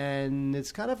relationships. And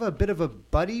it's kind of a bit of a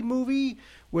buddy movie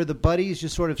where the buddies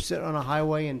just sort of sit on a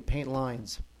highway and paint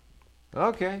lines.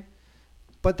 Okay.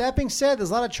 But that being said, there's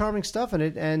a lot of charming stuff in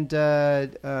it, and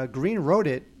Green wrote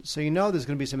it, so you know there's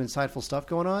going to be some insightful stuff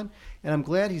going on. And I'm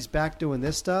glad he's back doing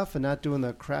this stuff and not doing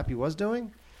the crap he was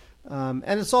doing. And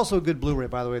it's also a good Blu-ray,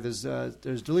 by the way. There's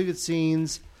deleted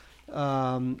scenes.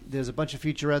 There's a bunch of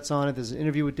featurettes on it. There's an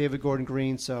interview with David Gordon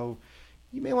Green, so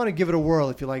you may want to give it a whirl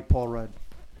if you like Paul Rudd.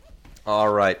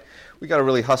 All right. We got to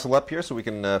really hustle up here so we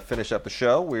can finish up the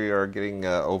show. We are getting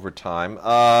over time.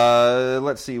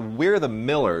 Let's see. We're the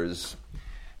Millers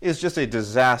is just a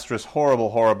disastrous, horrible,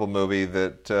 horrible movie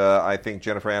that I think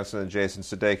Jennifer Aniston and Jason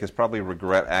Sudeikis probably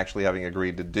regret actually having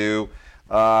agreed to do.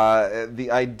 The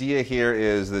idea here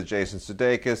is that Jason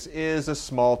Sudeikis is a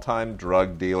small-time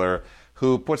drug dealer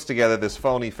who puts together this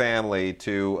phony family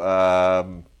to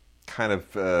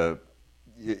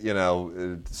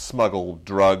smuggle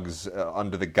drugs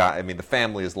under the guy. I mean, the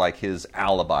family is like his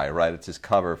alibi, right? It's his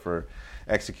cover for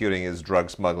executing his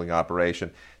drug smuggling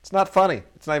operation. It's not funny.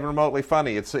 It's not even remotely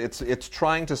funny. It's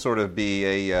trying to sort of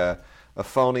be a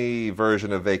phony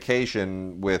version of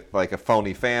Vacation with like a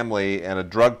phony family and a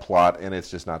drug plot, and it's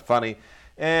just not funny.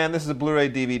 And this is a Blu-ray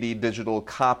DVD digital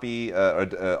copy,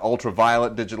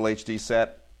 ultraviolet digital HD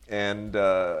set, and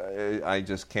I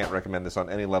just can't recommend this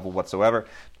on any level whatsoever.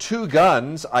 Two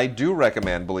Guns, I do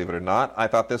recommend, believe it or not. I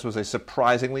thought this was a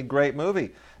surprisingly great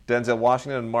movie. Denzel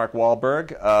Washington and Mark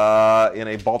Wahlberg in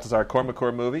a Balthazar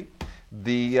Kormacor movie.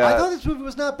 I thought this movie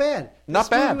was not bad. This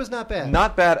movie was not bad.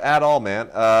 Not bad at all, man.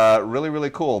 Really, really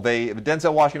cool.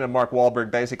 Denzel Washington and Mark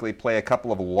Wahlberg basically play a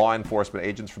couple of law enforcement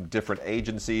agents from different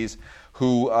agencies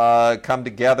who come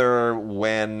together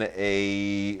when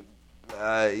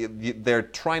they're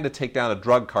trying to take down a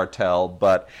drug cartel,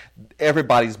 but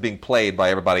everybody's being played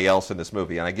by everybody else in this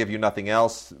movie. And I give you nothing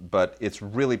else, but it's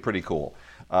really pretty cool.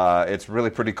 It's really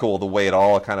pretty cool the way it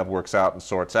all kind of works out and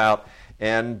sorts out.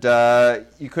 And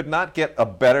you could not get a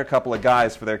better couple of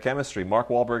guys for their chemistry. Mark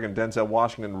Wahlberg and Denzel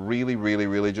Washington really, really,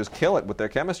 really just kill it with their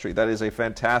chemistry. That is a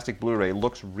fantastic Blu-ray.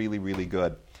 Looks really, really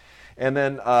good. And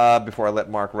then, before I let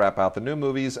Mark wrap out the new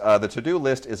movies, the to-do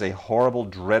list is a horrible,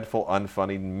 dreadful,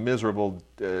 unfunny, miserable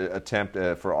attempt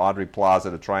for Aubrey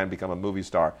Plaza to try and become a movie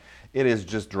star. It is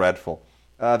just dreadful.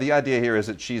 The idea here is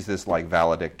that she's this like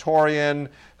valedictorian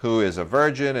who is a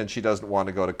virgin and she doesn't want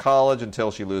to go to college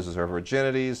until she loses her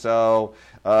virginity. So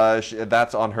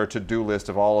that's on her to-do list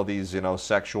of all of these,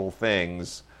 sexual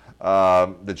things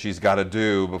that she's got to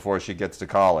do before she gets to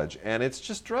college. And it's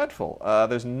just dreadful.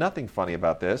 There's nothing funny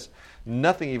about this.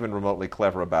 Nothing even remotely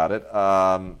clever about it.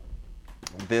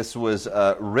 This was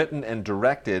written and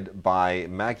directed by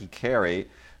Maggie Carey,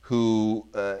 who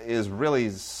is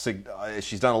really,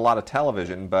 she's done a lot of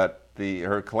television, but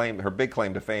her big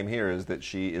claim to fame here is that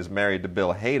she is married to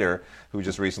Bill Hader, who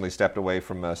just recently stepped away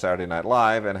from Saturday Night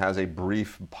Live and has a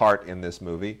brief part in this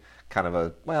movie.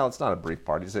 It's not a brief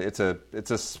part. It's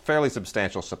a fairly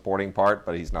substantial supporting part,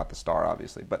 but he's not the star,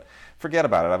 obviously. But forget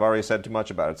about it. I've already said too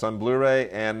much about it. It's on Blu-ray,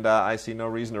 and I see no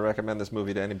reason to recommend this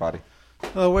movie to anybody.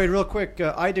 Oh, wait, real quick.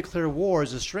 I Declare War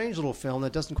is a strange little film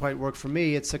that doesn't quite work for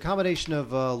me. It's a combination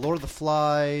of Lord of the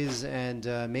Flies and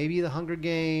maybe The Hunger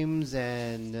Games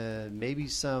and maybe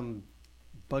some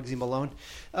Bugsy Malone.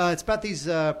 It's about these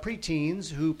preteens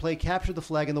who play Capture the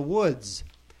Flag in the Woods.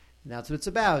 And that's what it's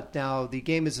about. Now, the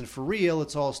game isn't for real.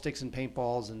 It's all sticks and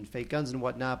paintballs and fake guns and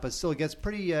whatnot, but still it gets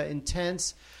pretty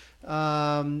intense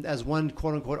as one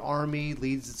quote-unquote army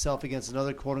leads itself against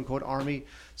another quote-unquote army.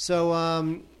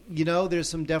 So...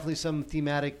 there's definitely some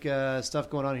thematic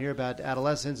stuff going on here about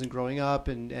adolescence and growing up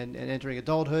and entering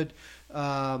adulthood.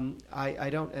 And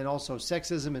also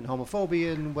sexism and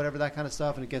homophobia and whatever that kind of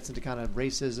stuff. And it gets into kind of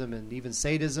racism and even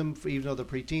sadism, even though they're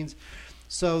preteens.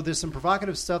 So there's some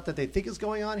provocative stuff that they think is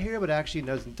going on here, but actually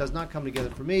does not come together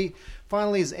for me.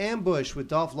 Finally is Ambush with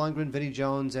Dolph Lundgren, Vinnie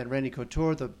Jones, and Randy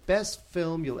Couture, the best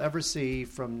film you'll ever see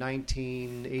from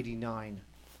 1989.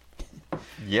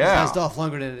 Yeah. It has Dolph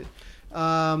Lundgren in it.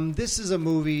 This is a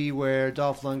movie where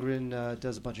Dolph Lundgren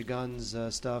does a bunch of guns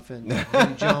stuff, and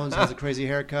Vinnie Jones has a crazy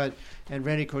haircut, and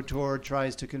Randy Couture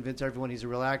tries to convince everyone he's a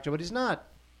real actor, but he's not.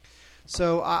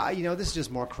 So, this is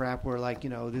just more crap where,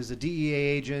 there's a DEA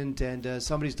agent and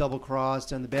somebody's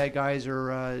double-crossed and the bad guys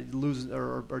are losing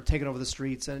or taking over the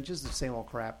streets, and it's just the same old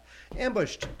crap.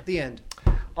 Ambushed. The end.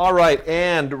 All right,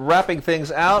 and wrapping things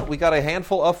out, we got a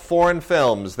handful of foreign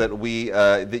films that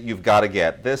that you've got to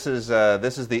get. This is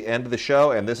the end of the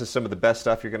show, and this is some of the best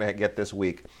stuff you're going to get this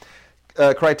week.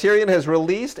 Criterion has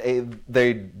released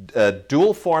the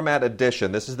dual format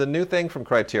edition. This is the new thing from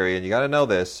Criterion. You got to know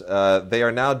this. They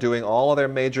are now doing all of their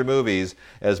major movies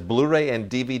as Blu-ray and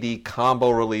DVD combo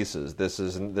releases. This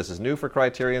is new for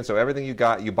Criterion. So everything you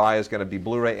buy is going to be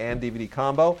Blu-ray and DVD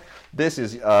combo. This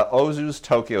is Ozu's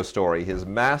Tokyo Story, his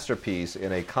masterpiece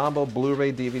in a combo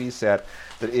Blu-ray DVD set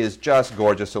that is just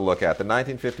gorgeous to look at. The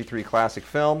 1953 classic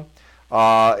film.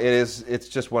 It's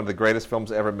just one of the greatest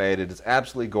films ever made. It is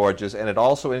absolutely gorgeous, and it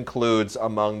also includes,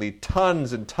 among the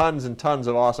tons and tons and tons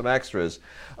of awesome extras,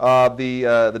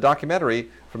 the documentary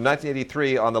from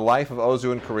 1983 on the life of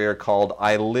Ozu and career called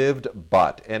I Lived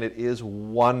But, and it is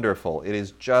wonderful. It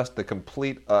is just the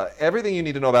complete, everything you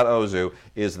need to know about Ozu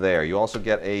is there. You also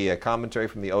get a commentary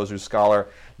from the Ozu scholar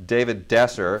David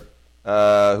Desser,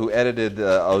 who edited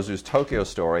Ozu's Tokyo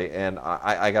Story, and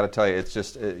I got to tell you, it's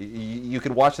just, you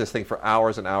could watch this thing for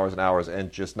hours and hours and hours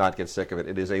and just not get sick of it.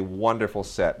 It is a wonderful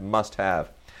set, must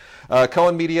have.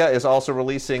 Cohen Media is also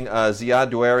releasing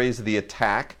Ziad Doueri's The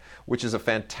Attack, which is a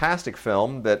fantastic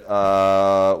film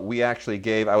that we actually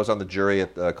gave. I was on the jury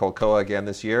at Colcoa again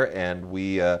this year, and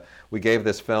we gave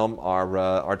this film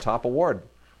our top award.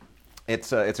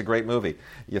 It's a great movie.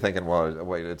 You're thinking, well,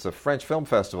 wait, it's a French film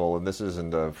festival, and this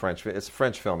isn't a French. It's a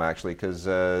French film actually, because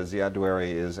Ziad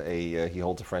Doueri is he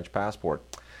holds a French passport.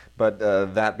 But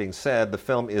that being said, the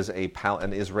film is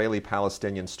an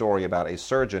Israeli-Palestinian story about a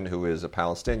surgeon who is a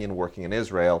Palestinian working in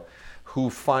Israel, who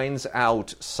finds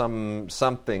out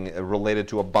something related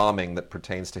to a bombing that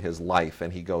pertains to his life,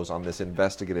 and he goes on this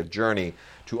investigative journey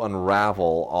to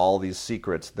unravel all these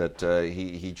secrets that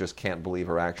he just can't believe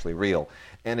are actually real.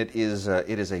 And it is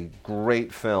a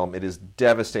great film. It is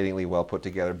devastatingly well put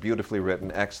together, beautifully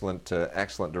written, excellent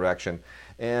direction,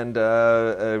 and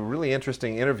a really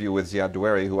interesting interview with Ziad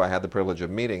Doueri, who I had the privilege of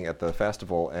meeting at the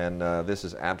festival, and this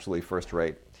is absolutely first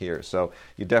rate here. So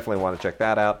you definitely want to check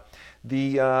that out.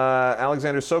 The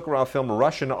Alexander Sokurov film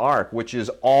Russian Ark, which is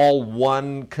all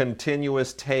one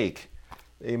continuous take,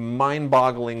 a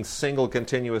mind-boggling single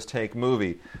continuous take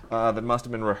movie that must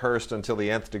have been rehearsed until the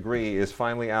nth degree, is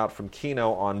finally out from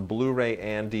Kino on Blu-ray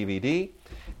and DVD,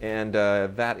 and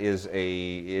that is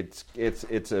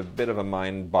it's a bit of a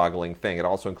mind-boggling thing. It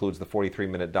also includes the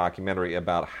 43-minute documentary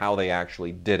about how they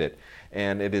actually did it,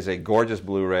 and it is a gorgeous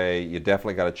Blu-ray. You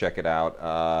definitely got to check it out.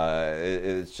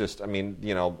 It's just, I mean,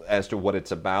 as to what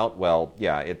it's about, well,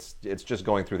 yeah, it's just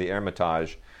going through the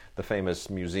Hermitage, the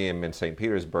famous museum in St.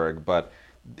 Petersburg, but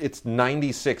it's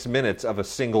 96 minutes of a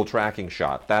single tracking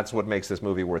shot. That's what makes this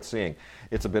movie worth seeing.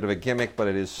 It's a bit of a gimmick, but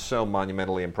it is so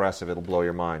monumentally impressive, it'll blow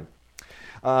your mind.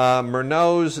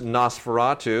 Murnau's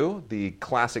Nosferatu, the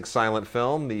classic silent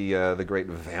film, the great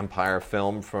vampire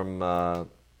film from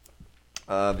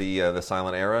the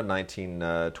silent era,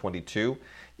 1922,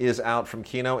 is out from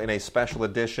Kino in a special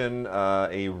edition,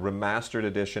 a remastered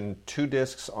edition, 2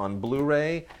 discs on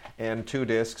Blu-ray and 2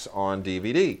 discs on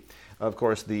DVD. Of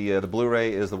course, the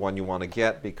Blu-ray is the one you want to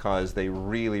get because they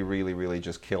really, really, really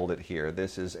just killed it here.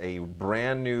 This is a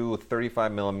brand new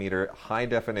 35mm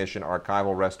high-definition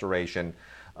archival restoration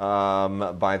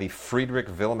by the Friedrich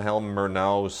Wilhelm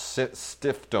Murnau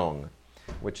Stiftung,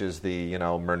 which is the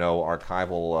Murnau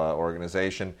archival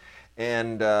organization.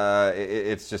 And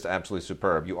it's just absolutely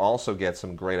superb. You also get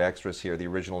some great extras here. The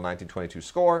original 1922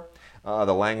 score,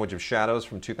 The Language of Shadows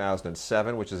from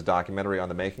 2007, which is a documentary on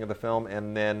the making of the film,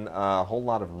 and then a whole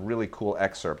lot of really cool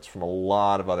excerpts from a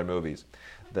lot of other movies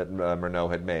that Murnau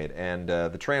had made. And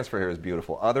the transfer here is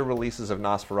beautiful. Other releases of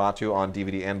Nosferatu on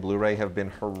DVD and Blu-ray have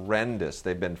been horrendous.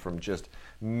 They've been from just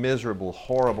miserable,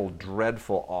 horrible,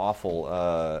 dreadful, awful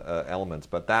elements.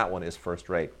 But that one is first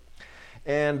rate.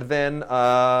 And then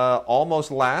almost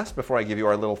last, before I give you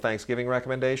our little Thanksgiving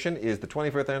recommendation, is the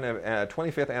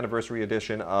 25th anniversary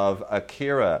edition of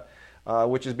Akira,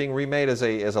 which is being remade as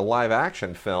a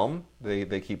live-action film,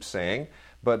 they keep saying.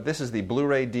 But this is the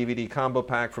Blu-ray DVD combo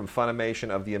pack from Funimation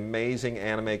of the amazing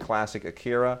anime classic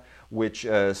Akira, which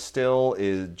still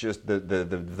is just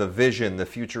the vision, the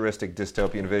futuristic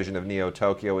dystopian vision of Neo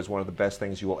Tokyo is one of the best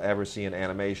things you will ever see in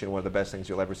animation, one of the best things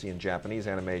you'll ever see in Japanese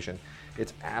animation.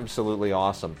 It's absolutely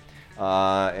awesome.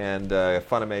 And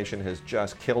Funimation has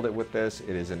just killed it with this.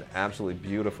 It is an absolutely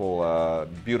beautiful,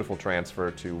 beautiful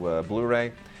transfer to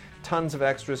Blu-ray. Tons of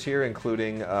extras here,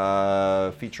 including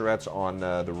featurettes on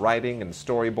the writing and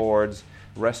storyboards,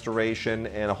 restoration,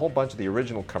 and a whole bunch of the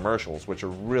original commercials, which are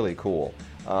really cool.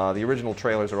 The original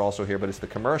trailers are also here, but it's the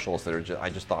commercials that are I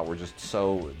just thought were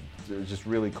just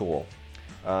really cool.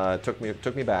 Took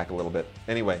me back a little bit.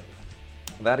 Anyway,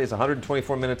 that is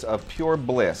 124 minutes of pure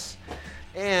bliss.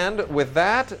 And with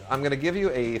that, I'm going to give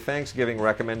you a Thanksgiving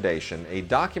recommendation, a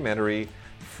documentary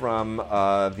from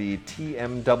the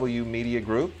TMW Media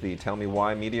Group, the Tell Me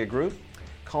Why Media Group,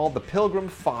 called The Pilgrim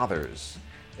Fathers.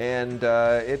 And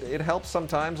it helps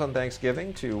sometimes on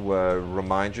Thanksgiving to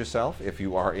remind yourself, if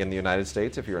you are in the United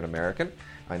States, if you're an American.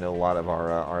 I know a lot of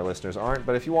our listeners aren't,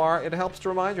 but if you are, it helps to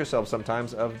remind yourself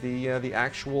sometimes of the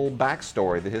actual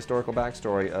backstory, the historical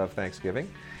backstory of Thanksgiving.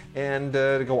 And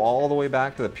to go all the way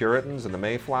back to the Puritans and the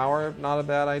Mayflower, not a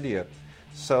bad idea.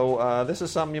 So this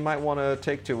is something you might want to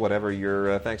take to whatever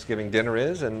your Thanksgiving dinner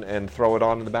is and throw it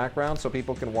on in the background so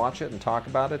people can watch it and talk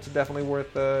about it. It's definitely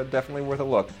worth a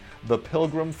look. The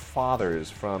Pilgrim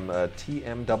Fathers from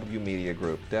TMW Media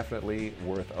Group. Definitely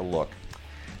worth a look.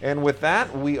 And with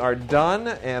that, we are done.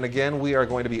 And again, we are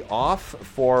going to be off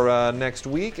for next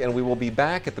week, and we will be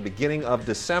back at the beginning of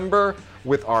December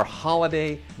with our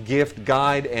holiday gift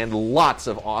guide and lots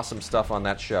of awesome stuff on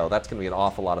that show. That's going to be an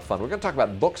awful lot of fun. We're going to talk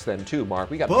about books then, too,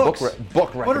 Mark. We got book recommendations.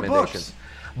 What are books?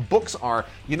 Books are,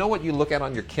 you know what you look at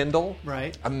on your Kindle?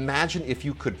 Right. Imagine if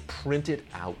you could print it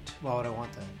out. Why would I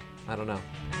want that? I don't know.